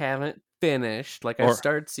 Or I haven't finished. Like I Or-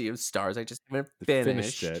 started Sea of Stars. I just haven't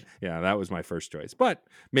Finished finished it. Yeah, that was my first choice. But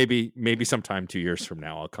maybe sometime 2 years from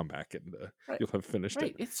now I'll come back and Right. you'll have finished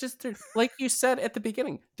Right. it. It's just like you said at the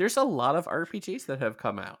beginning, there's a lot of RPGs that have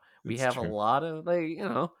come out. We It's have true. a lot of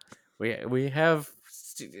we have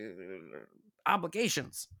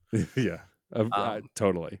obligations. Yeah.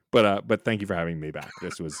 Totally. But thank you for having me back.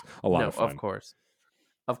 This was a lot of fun.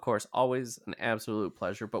 Of course, always an absolute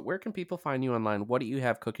pleasure. But where can people find you online? What do you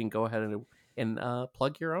have cooking? Go ahead and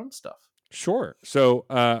plug your own stuff. Sure. So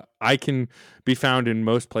I can be found in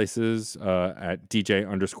most places at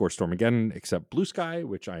DJ_Stormageddon, except Blue Sky,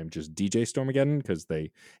 which I am just DJ Stormageddon because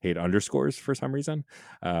they hate underscores for some reason.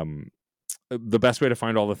 The best way to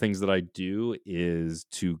find all the things that I do is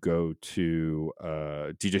to go to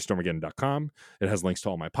djstormageddon.com. It has links to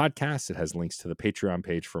all my podcasts. It has links to the Patreon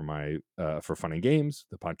page for my for Fun and Games,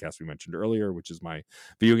 the podcast we mentioned earlier, which is my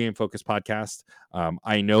video game focused podcast.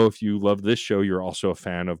 I know if you love this show, you're also a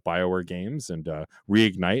fan of BioWare games, and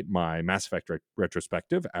Reignite, my Mass Effect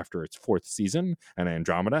retrospective after its 4th season, and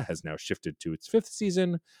Andromeda has now shifted to its 5th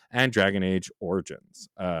season, and Dragon Age Origins.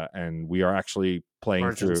 And we are actually playing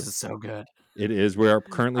Origins through. is so good. It is. We are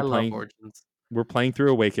currently playing. Origins. We're playing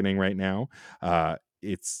through Awakening right now.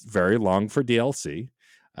 It's very long for DLC.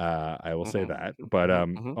 I will say that, but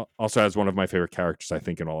also has one of my favorite characters I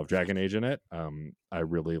think in all of Dragon Age in it. I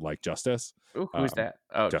really like Justice. Ooh, who's that?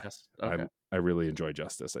 Oh, Justice. Okay. I really enjoy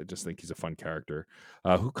Justice. I just think he's a fun character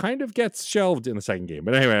who kind of gets shelved in the second game.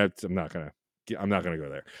 But anyway, I'm not gonna go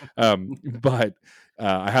there. But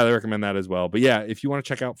I highly recommend that as well. But yeah, if you want to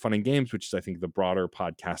check out Fun and Games, which is I think the broader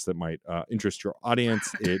podcast that might interest your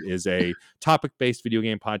audience, it is a topic-based video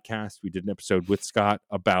game podcast. We did an episode with Scott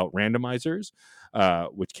about randomizers,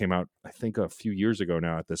 which came out I think a few years ago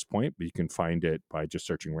now at this point. But you can find it by just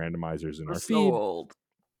searching randomizers in our feed. Old.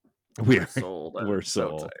 We're so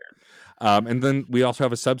old. And then we also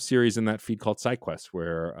have a sub-series in that feed called SideQuest,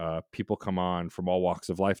 where people come on from all walks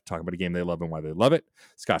of life to talk about a game they love and why they love it.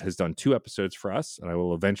 Scott has done 2 episodes for us, and I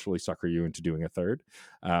will eventually sucker you into doing a 3rd.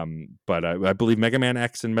 But I believe Mega Man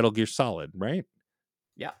X and Metal Gear Solid, right?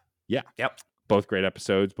 Yeah. Yep. Both great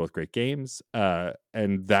episodes, both great games.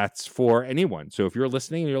 And that's for anyone. So if you're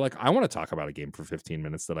listening and you're like, I want to talk about a game for 15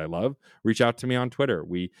 minutes that I love, reach out to me on Twitter.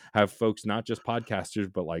 We have folks, not just podcasters,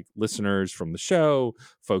 but like listeners from the show,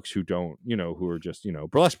 folks who don't, who are just,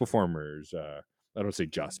 burlesque performers. I don't say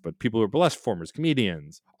just, but people who are burlesque performers,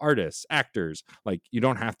 comedians, artists, actors. Like, you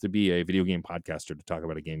don't have to be a video game podcaster to talk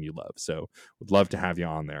about a game you love. So would love to have you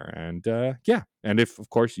on there. And and if, of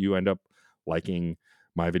course, you end up liking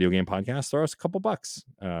my video game podcast, throw us a couple bucks.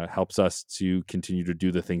 Helps us to continue to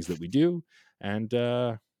do the things that we do and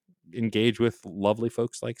engage with lovely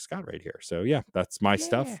folks like Scott right here. So yeah, that's my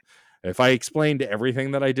stuff. If I explained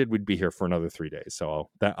everything that I did, we'd be here for another 3 days. So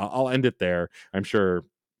I'll end it there. I'm sure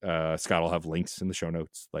Scott will have links in the show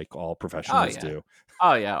notes like all professionals do.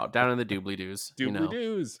 Oh yeah, down in the doobly-doos.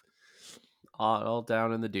 Doobly-doos. All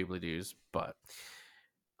down in the doobly-doos. But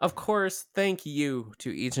of course, thank you to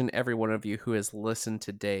each and every one of you who has listened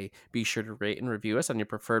today. Be sure to rate and review us on your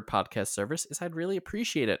preferred podcast service, as I'd really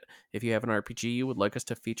appreciate it. If you have an RPG you would like us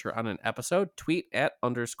to feature on an episode, tweet at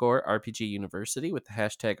 _RPG University with the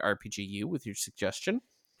hashtag RPGU with your suggestion.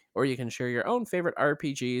 Or you can share your own favorite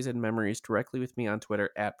RPGs and memories directly with me on Twitter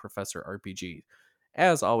at Professor RPG.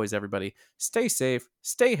 As always, everybody, stay safe,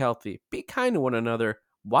 stay healthy, be kind to one another,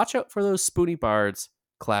 watch out for those spoony bards.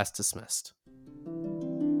 Class dismissed.